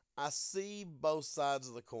 I see both sides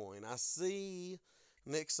of the coin. I see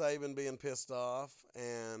Nick Saban being pissed off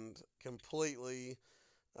and completely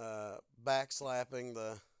backslapping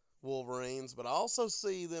the Wolverines, but I also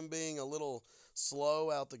see them being a little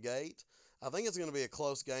slow out the gate. I think it's going to be a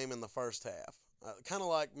close game in the first half. Kind of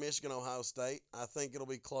like Michigan-Ohio State. I think it'll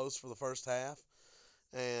be close for the first half,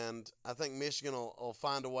 and I think Michigan will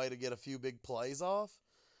find a way to get a few big plays off,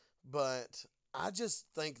 but I just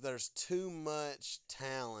think there's too much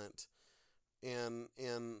talent in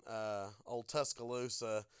old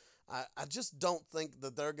Tuscaloosa. I just don't think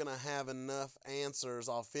that they're going to have enough answers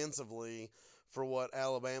offensively for what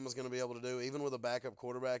Alabama's going to be able to do, even with a backup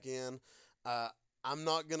quarterback in. I'm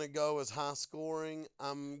not going to go as high scoring.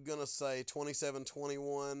 I'm going to say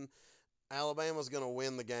 27-21. Alabama's going to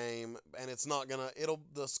win the game, and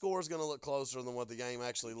the score's going to look closer than what the game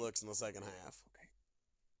actually looks in the second half.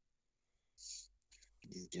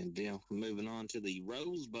 Good deal. Moving on to the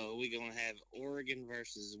Rose Bowl, we're going to have Oregon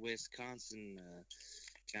versus Wisconsin.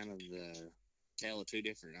 Kind of the tale of two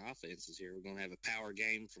different offenses here. We're going to have a power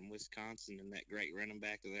game from Wisconsin and that great running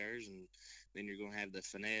back of theirs, and then you're going to have the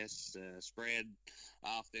finesse spread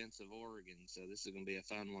offense of Oregon. So this is going to be a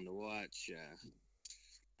fun one to watch.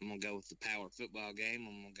 I'm going to go with the power football game.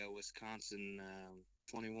 I'm going to go Wisconsin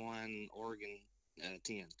 21, Oregon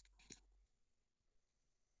 10.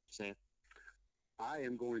 Seth? I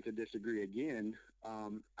am going to disagree again.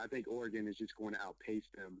 I think Oregon is just going to outpace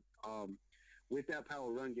them. With that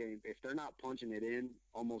power run game, if they're not punching it in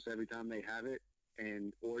almost every time they have it,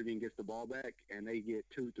 and Oregon gets the ball back and they get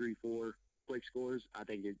 2, 3, 4 quick scores, I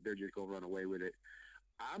think they're just going to run away with it.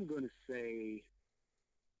 I'm going to say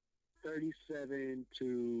 37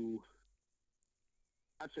 to,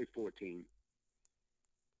 I'd say 14.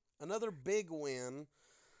 Another big win.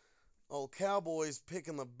 Old Cowboys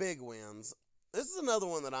picking the big wins. This is another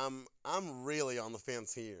one that I'm really on the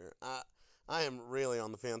fence here. I am really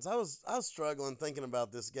on the fence. I was struggling thinking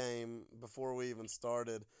about this game before we even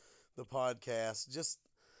started the podcast. Just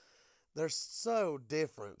they're so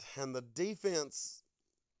different, and the defense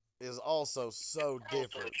is also so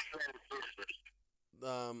different.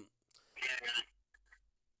 Um,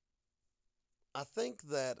 I think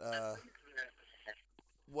that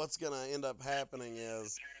what's going to end up happening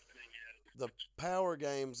is the power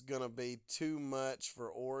game's going to be too much for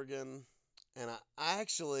Oregon. And I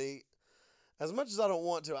actually, as much as I don't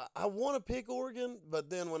want to, I want to pick Oregon, but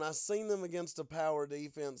then when I seen them against a power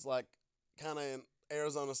defense like kind of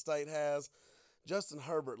Arizona State has, Justin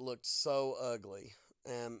Herbert looked so ugly.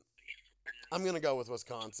 And I'm going to go with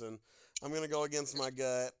Wisconsin. I'm going to go against my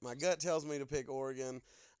gut. My gut tells me to pick Oregon.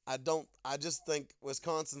 I just think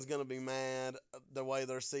Wisconsin's going to be mad the way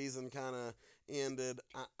their season kind of ended.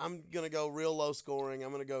 I'm going to go real low scoring.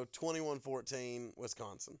 I'm going to go 21-14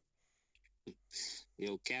 Wisconsin. The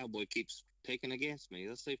old cowboy keeps picking against me.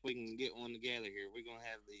 Let's see if we can get one together here. We're gonna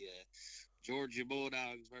have the Georgia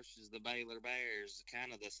Bulldogs versus the Baylor Bears.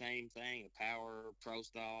 Kind of the same thing, a power pro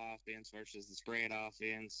style offense versus the spread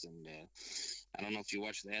offense. And I don't know if you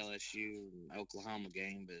watched the LSU and Oklahoma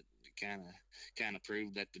game, but it kind of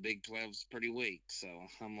proved that the Big 12 is pretty weak. So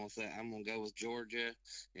I'm gonna go with Georgia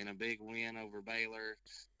in a big win over Baylor,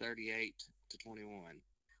 38-21.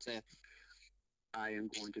 Seth. I am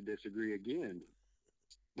going to disagree again.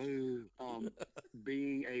 Boo.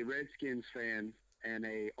 Being a Redskins fan and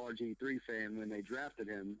a RG3 fan when they drafted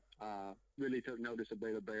him, really took notice of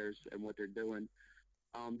Baylor Bears and what they're doing.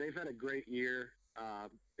 They've had a great year.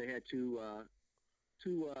 They had two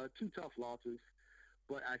tough losses,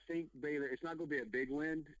 but I think Baylor. It's not going to be a big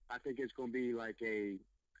win. I think it's going to be like a.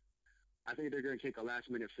 I think they're going to kick a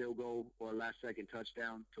last minute field goal or a last second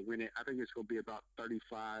touchdown to win it. I think it's going to be about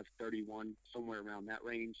 35, 31, somewhere around that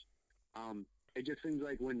range. It just seems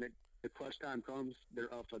like when the clutch time comes,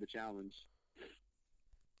 they're up for the challenge.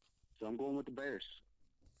 So I'm going with the Bears.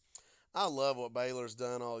 I love what Baylor's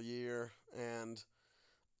done all year, and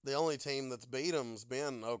the only team that's beat them's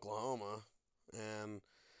been Oklahoma. And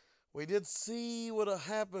we did see what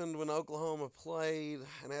happened when Oklahoma played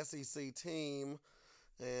an SEC team,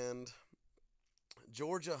 and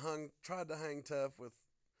Georgia tried to hang tough with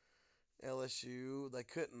LSU. They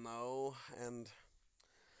couldn't though, and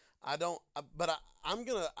I don't. But I'm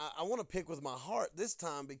gonna. I want to pick with my heart this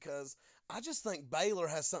time because I just think Baylor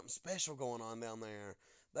has something special going on down there.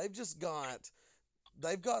 They've just got.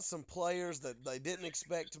 They've got some players that they didn't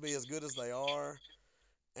expect to be as good as they are,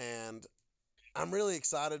 and I'm really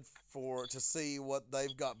excited to see what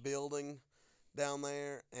they've got building down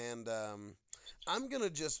there. And I'm gonna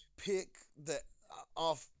just pick the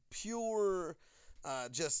off pure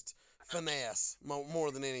just finesse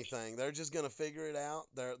more than anything. They're just gonna figure it out.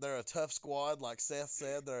 They're a tough squad, like Seth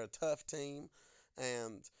said. They're a tough team,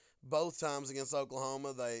 and both times against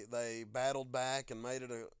Oklahoma, they battled back and made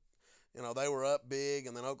it a. They were up big,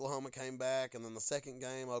 and then Oklahoma came back, and then the second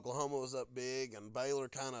game, Oklahoma was up big, and Baylor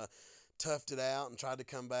kind of toughed it out and tried to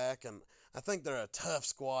come back. And I think they're a tough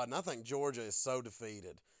squad, and I think Georgia is so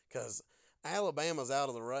defeated because Alabama's out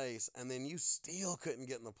of the race, and then you still couldn't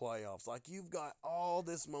get in the playoffs. Like, you've got all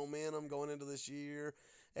this momentum going into this year.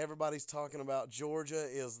 Everybody's talking about Georgia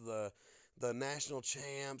is the national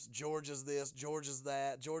champs. Georgia's this, Georgia's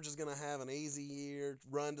that. Georgia's going to have an easy year,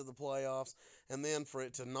 run to the playoffs, and then for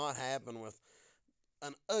it to not happen with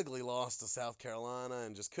an ugly loss to South Carolina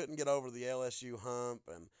and just couldn't get over the LSU hump.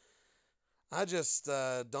 And I just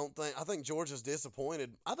don't think. I think Georgia's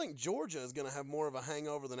disappointed. I think Georgia is going to have more of a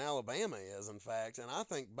hangover than Alabama is, in fact, and I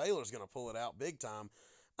think Baylor's going to pull it out big time.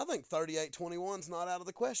 I think 38-21 is not out of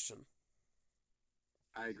the question.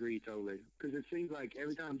 I agree totally because it seems like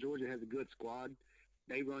every time Georgia has a good squad,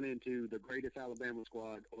 they run into the greatest Alabama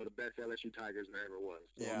squad or the best LSU Tigers there ever was.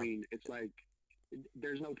 So, Yeah. I mean, it's like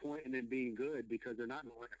there's no point in them being good because they're not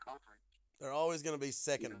going to win a conference. They're always going to be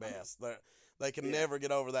second best. They can never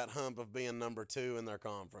get over that hump of being number 2 in their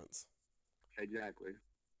conference. Exactly.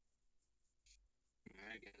 All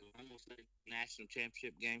right, guys. I'm gonna say national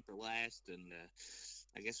championship game for last, and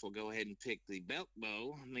I guess we'll go ahead and pick the Belk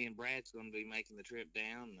Bowl. Me and Brad's going to be making the trip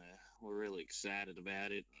down. We're really excited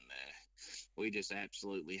about it. And, we just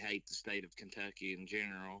absolutely hate the state of Kentucky in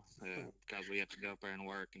general because we have to go up there and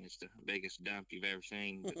work, and it's the biggest dump you've ever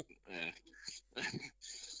seen. But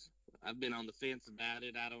I've been on the fence about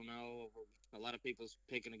it. I don't know. A lot of people's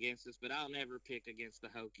picking against us, but I'll never pick against the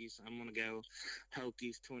Hokies. I'm going to go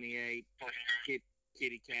Hokies 28,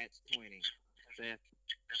 Kitty Cats 20. Seth?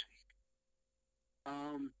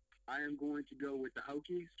 I am going to go with the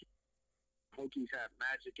Hokies. Hokies have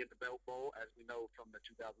magic in the Belt Bowl, as we know from the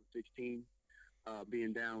 2016,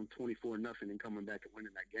 being down 24 nothing and coming back and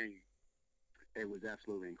winning that game. It was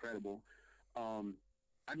absolutely incredible.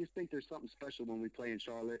 I just think there's something special when we play in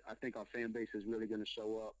Charlotte. I think our fan base is really going to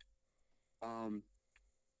show up. Um,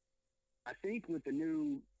 I think with the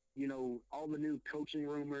new, all the new coaching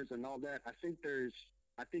rumors and all that, I think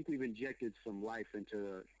we've injected some life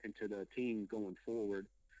into the team going forward.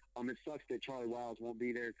 It sucks that Charlie Wiles won't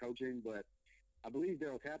be there coaching, but I believe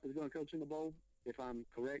Daryl Tapp is going to coach in the bowl, if I'm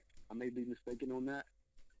correct. I may be mistaken on that.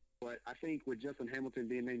 But I think with Justin Hamilton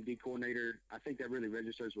being named D coordinator, I think that really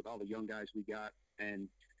registers with all the young guys we got. And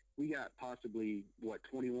we got possibly,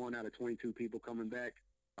 21 out of 22 people coming back.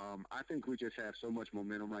 I think we just have so much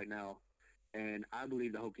momentum right now. And I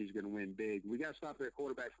believe the Hokies are going to win big. We got to stop their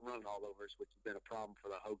quarterback from running all over us, which has been a problem for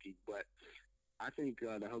the Hokies. But I think the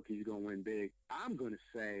Hokies are going to win big. I'm going to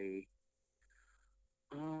say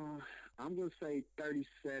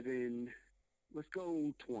 37. Let's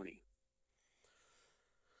go 20.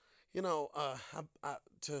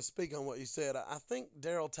 To speak on what you said, I think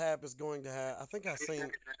Daryl Tapp is going to have. I think I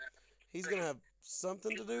seen he's going to have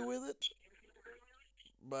something to do with it,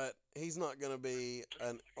 but he's not going to be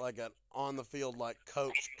an on the field like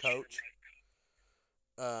coach.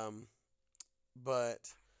 Um, but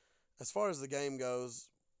as far as the game goes,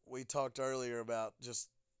 we talked earlier about just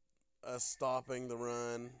us stopping the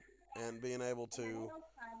run and being able to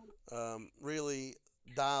really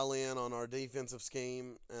dial in on our defensive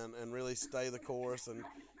scheme and really stay the course and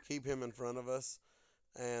keep him in front of us.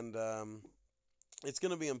 And it's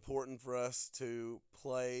going to be important for us to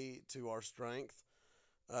play to our strength.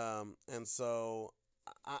 And so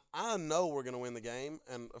I know we're going to win the game.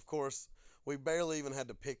 And of course, we barely even had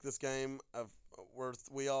to pick this game.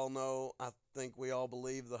 We all know, I think we all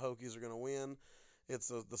believe the Hokies are going to win. It's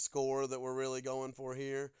the score that we're really going for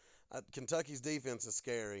here. Kentucky's defense is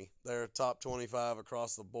scary. They're top 25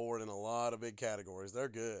 across the board in a lot of big categories. They're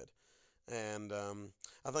good. And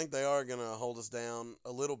I think they are going to hold us down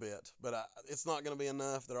a little bit, but it's not going to be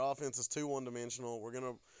enough. Their offense is too one-dimensional.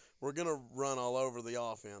 We're gonna run all over the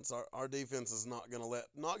offense. Our defense is not gonna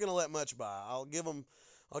let much by. I'll give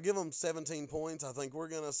them 17 points. I think we're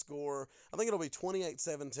gonna score. I think it'll be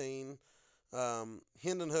 28-17.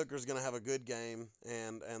 Hendon Hooker's gonna have a good game,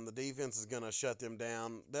 and the defense is gonna shut them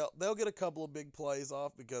down. They'll get a couple of big plays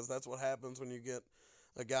off because that's what happens when you get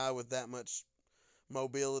a guy with that much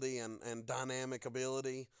mobility and dynamic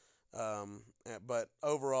ability. But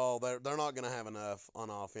overall, they're not gonna have enough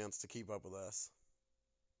on offense to keep up with us.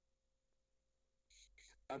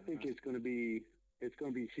 I think it's going to be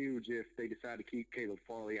huge if they decide to keep Caleb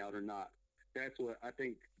Farley out or not. That's what I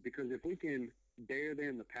think, because if we can dare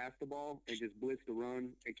them to pass the ball and just blitz the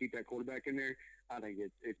run and keep that quarterback in there, I think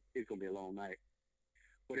it's going to be a long night.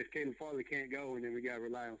 But if Caleb Farley can't go and then we got to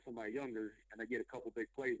rely on somebody younger and they get a couple big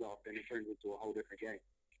plays off, then it turns into a whole different game.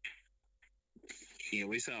 Yeah,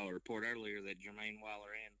 we saw a report earlier that Jermaine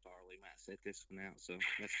Waller and Farley might set this one out, so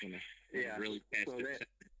that's going to really test it.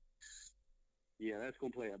 Yeah, that's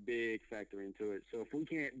going to play a big factor into it. So if we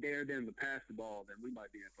can't dare them to pass the ball, then we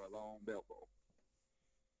might be in for a long belt bowl.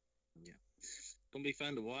 Yeah. It's going to be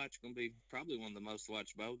fun to watch. Going to be probably one of the most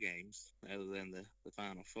watched bowl games other than the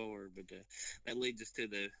Final Four. But that leads us to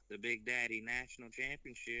the Big Daddy National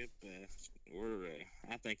Championship.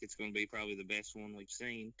 I think it's going to be probably the best one we've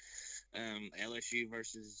seen. LSU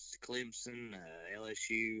versus Clemson.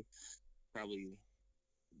 LSU probably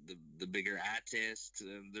the bigger eye test.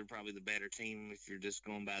 They're probably the better team if you're just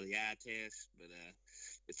going by the eye test. But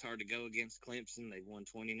it's hard to go against Clemson. They've won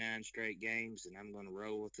 29 straight games, and I'm going to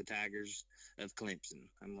roll with the Tigers of Clemson.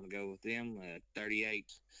 I'm going to go with them 38-31.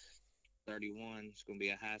 It's going to be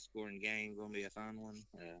a high-scoring game. Going to be a fun one.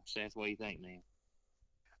 Seth, what do you think, man?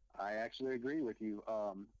 I actually agree with you.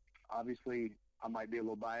 Obviously, I might be a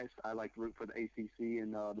little biased. I like to root for the ACC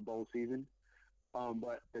in the bowl season.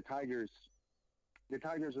 But the Tigers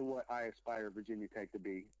are what I aspire Virginia Tech to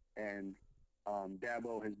be, and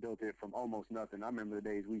Dabo has built it from almost nothing. I remember the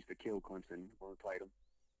days we used to kill Clemson when we played them,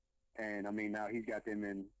 and I mean now he's got them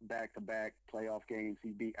in back-to-back playoff games.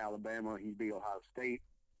 He beat Alabama, he beat Ohio State.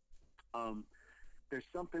 there's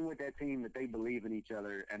something with that team that they believe in each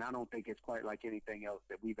other, and I don't think it's quite like anything else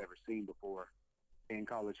that we've ever seen before in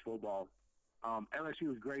college football.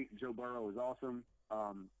 LSU is great. Joe Burrow is awesome.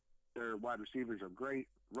 Their wide receivers are great.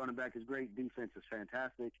 Running back is great. Defense is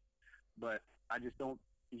fantastic. But I just don't.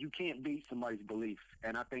 You can't beat somebody's belief,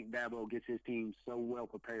 and I think Dabo gets his team so well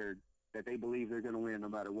prepared that they believe they're going to win no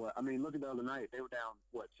matter what. I mean, look at the other night. They were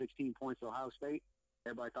down 16 points to Ohio State.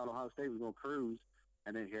 Everybody thought Ohio State was going to cruise,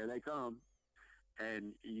 and then here they come.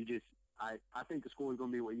 And I think the score is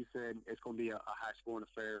going to be what you said. It's going to be a high scoring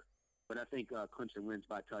affair. But I think Clemson wins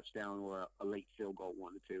by touchdown or a late field goal,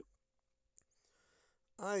 1-2.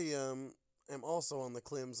 I am also on the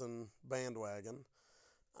Clemson bandwagon.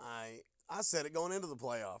 I said it going into the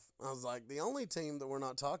playoff. I was like, the only team that we're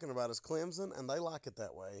not talking about is Clemson, and they like it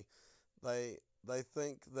that way. They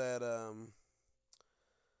think that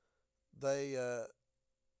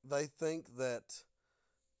they think that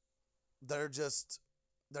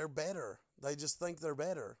they're better. They just think they're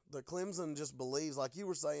better. The Clemson just believes, like you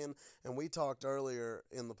were saying, and we talked earlier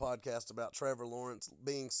in the podcast about Trevor Lawrence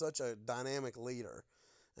being such a dynamic leader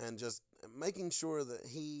and just making sure that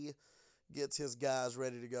he gets his guys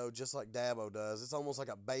ready to go just like Dabo does. It's almost like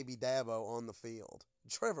a baby Dabo on the field.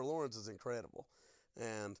 Trevor Lawrence is incredible.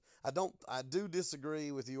 And I do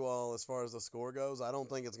disagree with you all as far as the score goes. I don't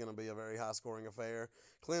think it's going to be a very high scoring affair.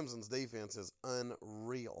 Clemson's defense is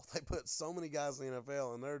unreal. They put so many guys in the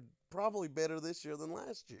NFL, and they're probably better this year than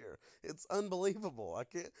last year. It's unbelievable.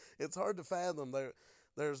 It's hard to fathom.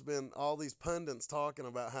 There's been all these pundits talking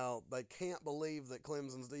about how they can't believe that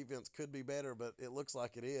Clemson's defense could be better, but it looks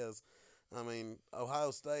like it is. I mean,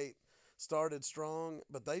 Ohio State started strong,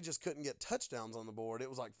 but they just couldn't get touchdowns on the board. It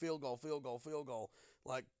was like field goal, field goal, field goal.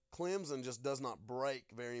 Like Clemson just does not break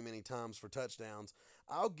very many times for touchdowns.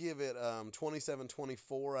 I'll give it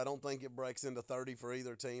 27-24. I don't think it breaks into 30 for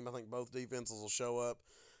either team. I think both defenses will show up,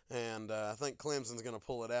 and I think Clemson's going to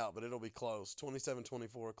pull it out, but it'll be close.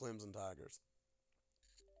 27-24 Clemson Tigers.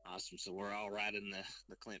 Awesome. So we're all riding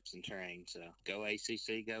the Clemson train. So go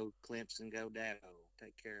ACC, go Clemson, go Dabo.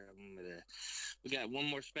 Take care of them. But, we got one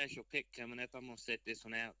more special pick coming up. I'm going to set this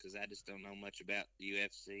one out because I just don't know much about the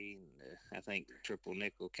UFC. And I think Triple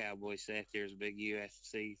Nickel Cowboy Seth here is a big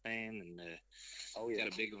UFC fan. And got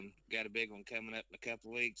a big one coming up in a couple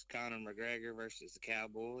of weeks. Conor McGregor versus the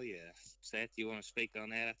Cowboy. Seth, you want to speak on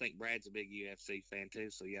that? I think Brad's a big UFC fan too,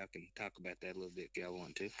 so y'all can talk about that a little bit if y'all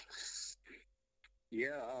want to.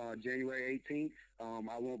 Yeah, January 18th.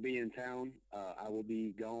 I won't be in town. I will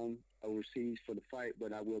be gone overseas for the fight,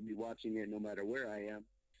 but I will be watching it no matter where I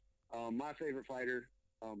am. My favorite fighter,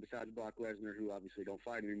 besides Brock Lesnar, who obviously don't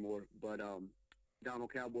fight anymore, but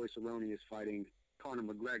Donald Cowboy Cerrone is fighting Conor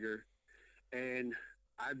McGregor, and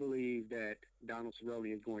I believe that Donald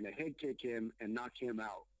Cerrone is going to head kick him and knock him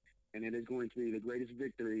out, and it is going to be the greatest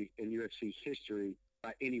victory in UFC history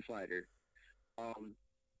by any fighter. Um,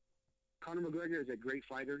 Conor McGregor is a great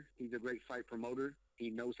fighter. He's a great fight promoter. He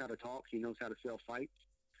knows how to talk. He knows how to sell fights.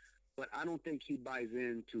 But I don't think he buys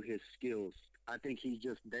into his skills. I think he's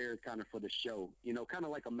just there kind of for the show, kind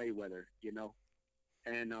of like a Mayweather,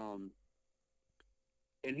 And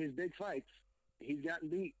in his big fights, he's gotten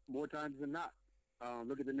beat more times than not.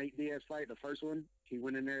 Look at the Nate Diaz fight, the first one. He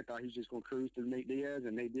went in there, thought he was just going to cruise to Nate Diaz,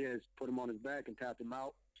 and Nate Diaz put him on his back and tapped him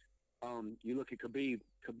out. You look at Khabib.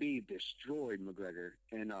 Khabib destroyed McGregor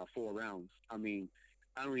in 4 rounds. I mean,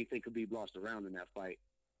 I don't even think Khabib lost a round in that fight.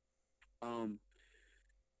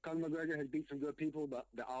 Conor McGregor has beat some good people, but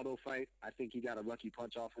the Aldo fight, I think he got a lucky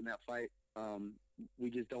punch off in that fight. We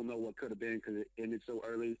just don't know what could have been because it ended so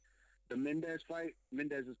early. The Mendez fight,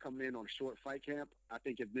 Mendez is coming in on a short fight camp. I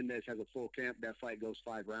think if Mendez has a full camp, that fight goes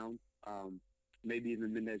 5 rounds. Maybe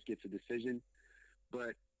even Mendez gets a decision.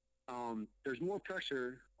 But there's more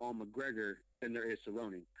pressure on McGregor than there is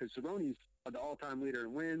Cerrone, because Cerrone's the all-time leader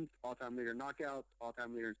in wins, all-time leader in knockouts,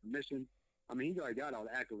 all-time leader in submission. I mean, he's already got all the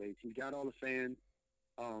accolades. He's got all the fans.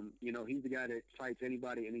 He's the guy that fights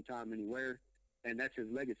anybody, anytime, anywhere, and that's his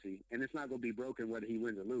legacy. And it's not going to be broken whether he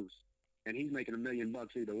wins or loses. And he's making $1 million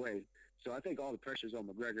either way. So I think all the pressure's on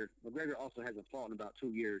McGregor. McGregor also hasn't fought in about 2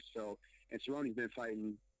 years. So, and Cerrone's been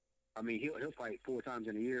fighting. I mean, he'll fight 4 times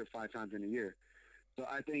in a year, 5 times in a year. So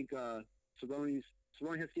I think Cerrone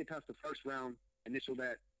has to get past the first round,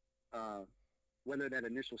 weather that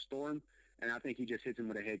initial storm, and I think he just hits him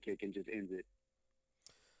with a head kick and just ends it.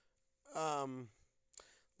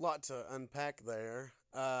 Lot to unpack there.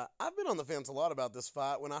 I've been on the fence a lot about this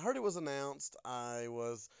fight. When I heard it was announced, I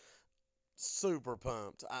was super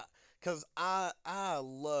pumped. Because I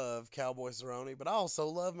love Cowboy Cerrone, but I also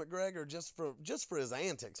love McGregor just for his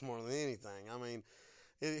antics more than anything. I mean,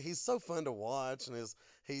 he's so fun to watch, and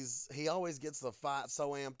he always gets the fight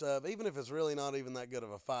so amped up, even if it's really not even that good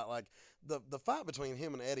of a fight. Like the fight between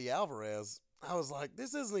him and Eddie Alvarez, I was like,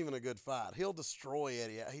 this isn't even a good fight. He'll destroy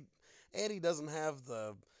Eddie. Eddie doesn't have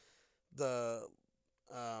the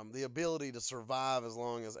the ability to survive as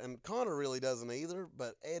long as, and Conor really doesn't either.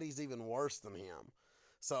 But Eddie's even worse than him.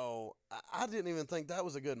 So I didn't even think that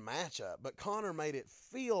was a good matchup. But Conor made it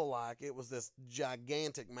feel like it was this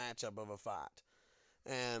gigantic matchup of a fight,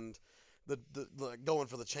 and the going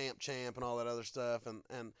for the champ and all that other stuff.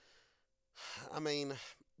 And I mean,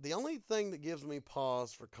 the only thing that gives me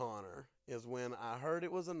pause for Conor is when I heard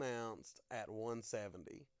it was announced at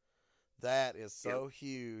 170. That is so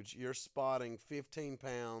huge. You're spotting 15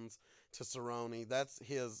 pounds to Cerrone. That's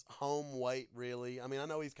his home weight, really. I mean, I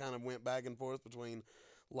know he's kind of went back and forth between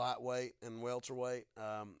lightweight and welterweight.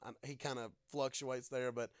 He kind of fluctuates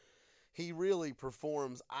there, but he really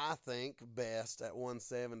performs, I think, best at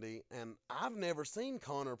 170. And I've never seen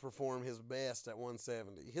Conor perform his best at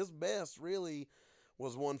 170. His best really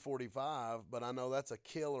was 145, but I know that's a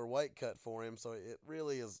killer weight cut for him, so it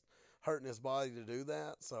really is hurting his body to do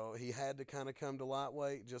that. So he had to kind of come to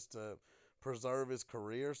lightweight just to preserve his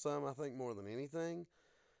career some, I think, more than anything.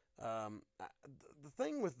 The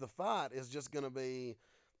thing with the fight is just going to be,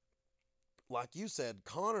 like you said,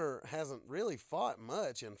 Conor hasn't really fought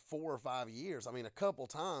much in 4 or 5 years. I mean, a couple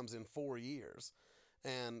times in 4 years.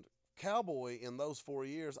 And Cowboy, in those 4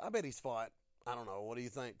 years, I bet he's fought, I don't know, what do you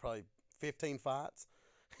think? Probably 15 fights?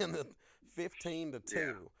 And the 15 to 2.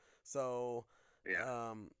 Yeah. So,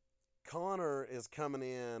 Yeah. Conor is coming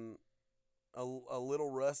in a little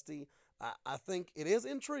rusty. I think it is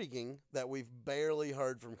intriguing that we've barely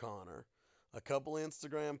heard from Conor. A couple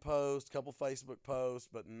Instagram posts, couple Facebook posts,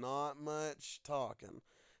 but not much talking.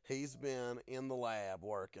 He's been in the lab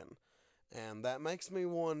working, and that makes me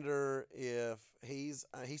wonder if he's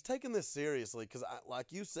taking this seriously. Because,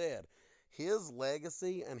 like you said, his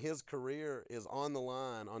legacy and his career is on the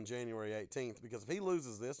line on January 18th. Because if he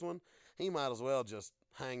loses this one, he might as well just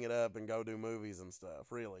hang it up and go do movies and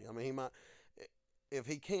stuff. Really, I mean, he might. If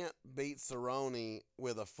he can't beat Cerrone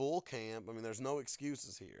with a full camp, I mean, there's no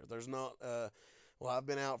excuses here. There's not, well, I've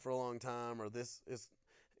been out for a long time, or this is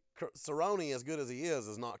Cerrone, as good as he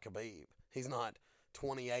is not Khabib. He's not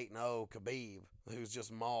 28-0 Khabib, who's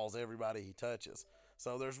just mauls everybody he touches.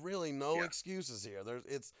 So there's really no Yeah. excuses here.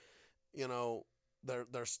 It's, you know,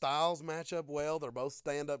 their styles match up well. They're both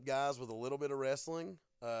stand-up guys with a little bit of wrestling.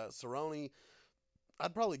 Cerrone,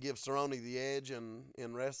 I'd probably give Cerrone the edge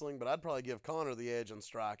in wrestling, but I'd probably give Conor the edge in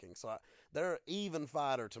striking. So they're an even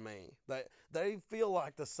fighter to me. They feel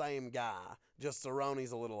like the same guy, just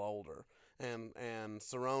Cerrone's a little older, and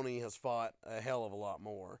Cerrone has fought a hell of a lot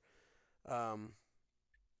more. Um,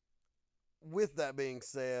 with that being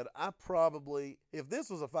said, I probably, if this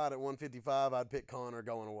was a fight at 155, I'd pick Conor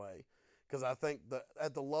going away, because I think that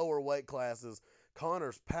at the lower weight classes,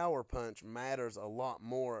 Conor's power punch matters a lot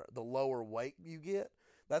more the lower weight you get.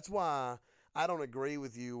 That's why I don't agree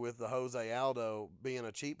with you with the Jose Aldo being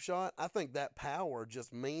a cheap shot. I think that power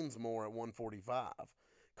just means more at 145.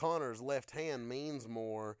 Conor's left hand means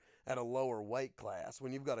more at a lower weight class.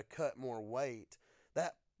 When you've got to cut more weight,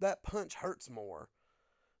 that punch hurts more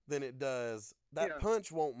than it does. That Yeah.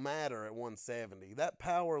 punch won't matter at 170. That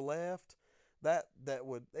power left, that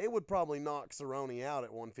would it would probably knock Cerrone out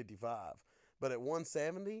at 155. But at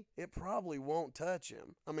 170, it probably won't touch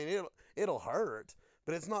him. I mean, it'll hurt,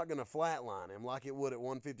 but it's not going to flatline him like it would at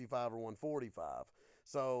 155 or 145.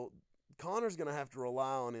 So Conor's going to have to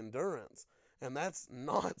rely on endurance, and that's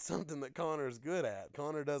not something that Conor's good at.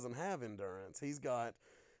 Conor doesn't have endurance. He's got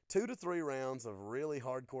 2 to 3 rounds of really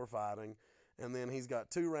hardcore fighting, and then he's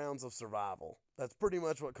got 2 rounds of survival. That's pretty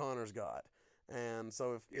much what Conor's got. And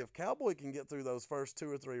so if Cowboy can get through those first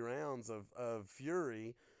 2 or 3 rounds of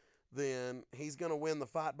fury, then he's going to win the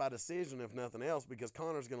fight by decision, if nothing else, because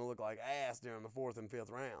Conor's going to look like ass during the fourth and fifth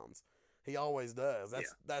rounds. He always does.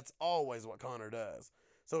 That's always what Conor does.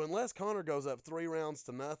 So unless Conor goes up 3 rounds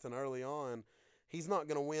to nothing early on, he's not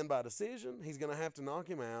going to win by decision. He's going to have to knock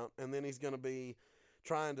him out, and then he's going to be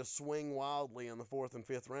trying to swing wildly in the fourth and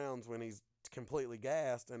fifth rounds when he's completely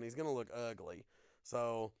gassed, and he's going to look ugly.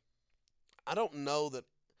 So I don't know that.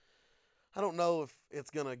 I don't know if it's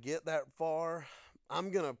going to get that far. I'm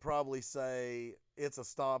going to probably say it's a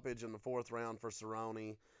stoppage in the fourth round for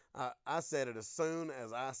Cerrone. I said it as soon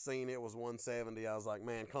as I seen it was 170. I was like,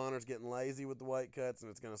 man, Conor's getting lazy with the weight cuts, and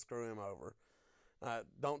it's going to screw him over.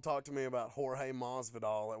 Don't talk to me about Jorge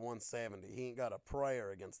Masvidal at 170. He ain't got a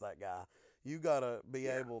prayer against that guy. You got to be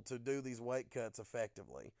able to do these weight cuts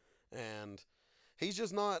effectively. And he's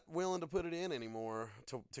just not willing to put it in anymore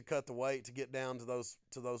to cut the weight to get down to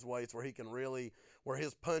those weights where he can really where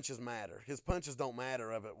his punches matter. His punches don't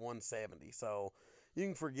matter up at 170, so you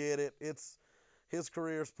can forget it. It's his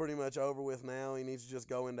career's pretty much over with now. He needs to just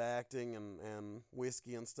go into acting and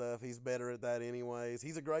whiskey and stuff. He's better at that anyways.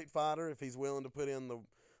 He's a great fighter if he's willing to put in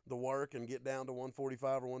the work and get down to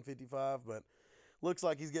 145 or 155, but looks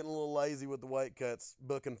like he's getting a little lazy with the weight cuts,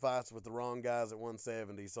 booking fights with the wrong guys at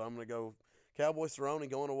 170. So I'm going to go Cowboy Cerrone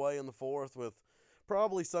going away in the fourth with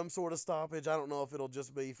probably some sort of stoppage. I don't know if it'll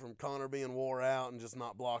just be from Conor being wore out and just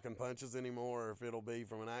not blocking punches anymore, or if it'll be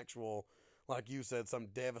from an actual, like you said, some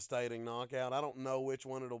devastating knockout. I don't know which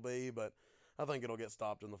one it'll be, but I think it'll get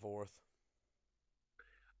stopped in the fourth.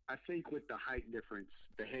 I think with the height difference,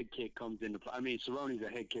 the head kick comes into play. I mean, Cerrone's a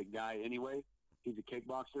head kick guy anyway. He's a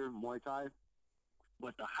kickboxer, Muay Thai.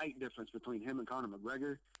 But the height difference between him and Conor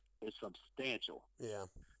McGregor is substantial. Yeah.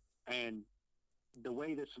 And the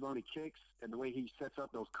way that Cerrone kicks and the way he sets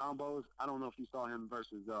up those combos, I don't know if you saw him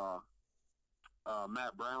versus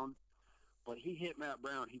Matt Brown, but he hit Matt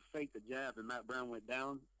Brown. He faked the jab, and Matt Brown went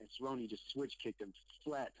down, and Cerrone just switch kicked him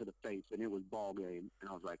flat to the face, and it was ball game. And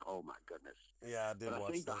I was like, oh, my goodness. Yeah, I did but watch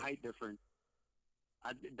I think that. the height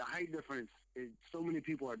difference, so many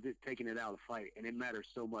people are taking it out of the fight, and it matters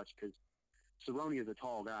so much because Cerrone is a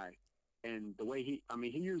tall guy. And the way he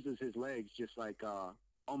uses his legs just like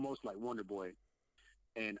almost like Wonder Boy.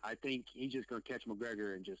 And I think he's just going to catch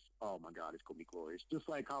McGregor and just, oh, my God, it's going to be glorious. Just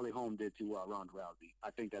like Holly Holm did to Ronda Rousey.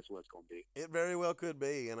 I think that's what it's going to be. It very well could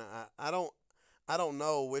be, and I don't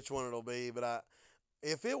know which one it'll be, but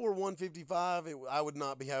if it were 155, I would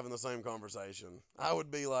not be having the same conversation. I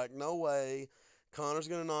would be like, no way, Conor's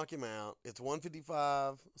going to knock him out. It's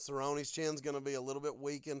 155. Cerrone's chin's going to be a little bit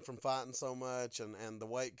weakened from fighting so much and the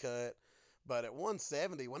weight cut. But at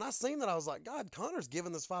 170, when I seen that, I was like, God, Conor's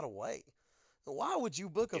giving this fight away. Why would you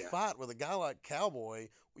book a fight with a guy like Cowboy?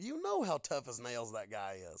 You know how tough as nails that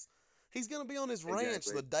guy is. He's going to be on his ranch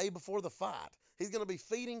the day before the fight. He's going to be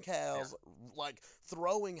feeding cows, like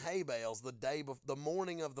throwing hay bales the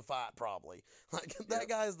morning of the fight, probably. Like that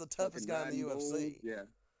guy is the toughest guy in the UFC. Yeah.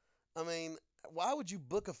 I mean, why would you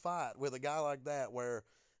book a fight with a guy like that where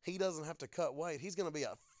he doesn't have to cut weight? He's going to be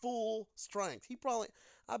at full strength.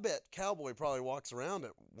 I bet Cowboy probably walks around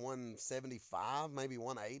at 175, maybe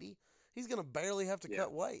 180. He's going to barely have to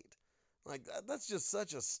cut weight. Like that's just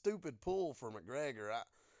such a stupid pull for McGregor.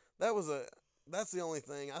 That's the only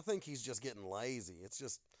thing. I think he's just getting lazy. It's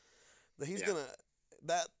just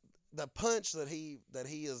that the punch that he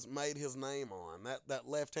has made his name on, that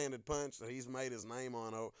left-handed punch that he's made his name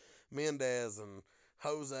on, Mendez and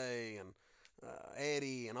Jose and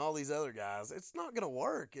Eddie and all these other guys, it's not going to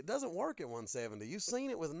work. It doesn't work at 170. You've seen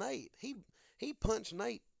it with Nate. He punched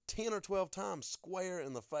Nate 10 or 12 times square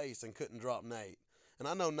in the face and couldn't drop Nate. And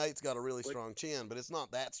I know Nate's got a really strong chin, but it's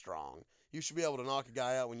not that strong. You should be able to knock a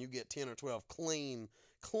guy out when you get 10 or 12 clean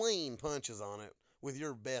punches on it with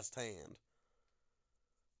your best hand.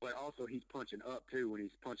 But also he's punching up, too, when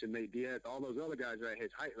he's punching Nate Diaz. All those other guys are at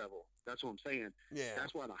his height level. That's what I'm saying. Yeah.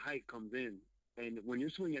 That's why the height comes in. And when you're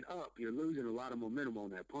swinging up, you're losing a lot of momentum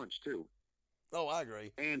on that punch, too. Oh, I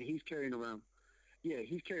agree. And he's carrying around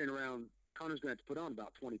Conor's going to have to put on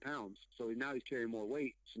about 20 pounds. So now he's carrying more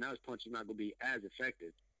weight. So now his punch is not going to be as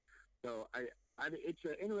effective. So it's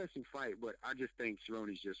an interesting fight, but I just think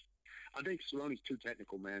Cerrone's too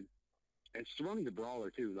technical, man. And Cerrone's a brawler,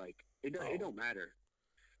 too. Like, it don't matter.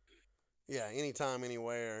 Yeah, anytime,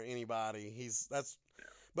 anywhere, anybody.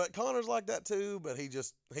 But Conor's like that, too, but he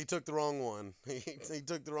took the wrong one. He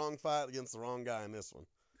took the wrong fight against the wrong guy in this one.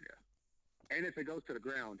 Yeah. And if it goes to the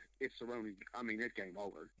ground, it's Cerrone. I mean, it's game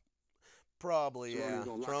over. Probably, yeah.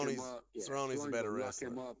 Cerrone's a better wrestler.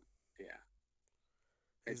 Lock him up. Yeah.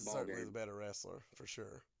 He's certainly the better wrestler, for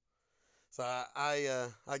sure. So I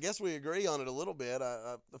guess we agree on it a little bit.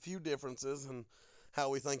 A few differences in how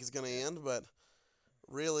we think it's going to end, but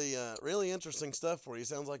really interesting stuff for you.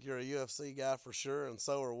 Sounds like you're a UFC guy for sure, and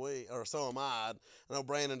so are we, or so am I. I know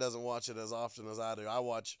Brandon doesn't watch it as often as I do. I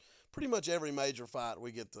watch pretty much every major fight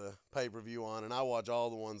we get the pay-per-view on, and I watch all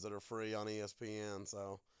the ones that are free on ESPN,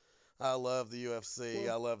 so I love the UFC.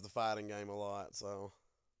 I love the fighting game a lot, so.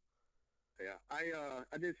 Yeah,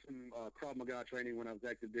 I did some Krav Maga training when I was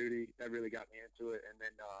active duty. That really got me into it, and then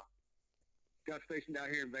got stationed out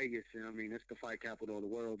here in Vegas, and I mean it's the fight capital of the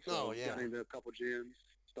world. So got into a couple gyms,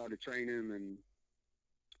 started training, and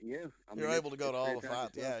you're able to go to all the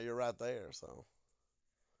fights. Yeah, you're right there. So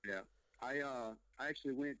yeah, I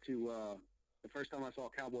actually went to the first time I saw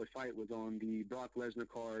a Cowboy fight was on the Brock Lesnar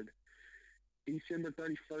card, December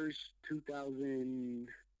 31st,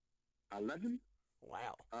 2011.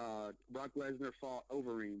 Wow. Brock Lesnar fought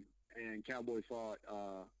Overeem, and Cowboy fought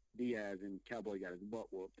Diaz, and Cowboy got his butt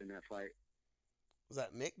whooped in that fight. Was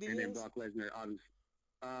that Nick And then Diaz? Brock Lesnar,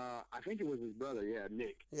 I think it was his brother, yeah,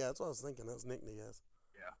 Nick. Yeah, that's what I was thinking. That was Nick Diaz.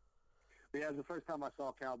 Yeah. But yeah, it was the first time I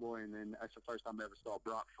saw Cowboy, and then that's the first time I ever saw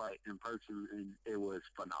Brock fight in person, and it was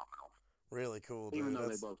phenomenal. Really cool, dude. Even though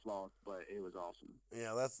they both lost, but it was awesome.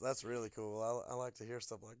 Yeah, that's really cool. I like to hear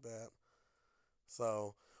stuff like that.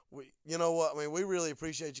 So you know what? I mean, we really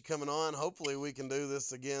appreciate you coming on. Hopefully, we can do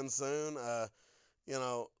this again soon.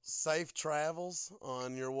 Safe travels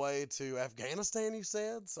on your way to Afghanistan, you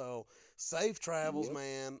said. So safe travels, Yep.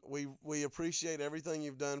 man. We appreciate everything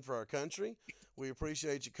you've done for our country. We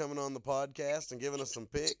appreciate you coming on the podcast and giving us some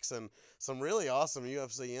picks and some really awesome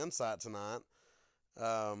UFC insight tonight.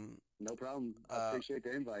 No problem. I appreciate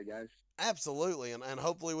the invite, guys. Absolutely, and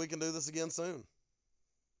hopefully we can do this again soon.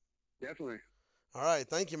 Definitely. All right,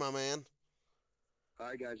 thank you, my man. All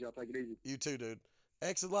right, guys. Y'all take it easy. You too, dude.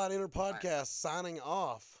 Exit Light Enter Podcast signing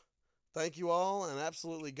off. Thank you all, and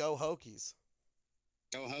absolutely go Hokies.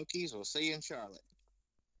 Go Hokies. We'll see you in Charlotte.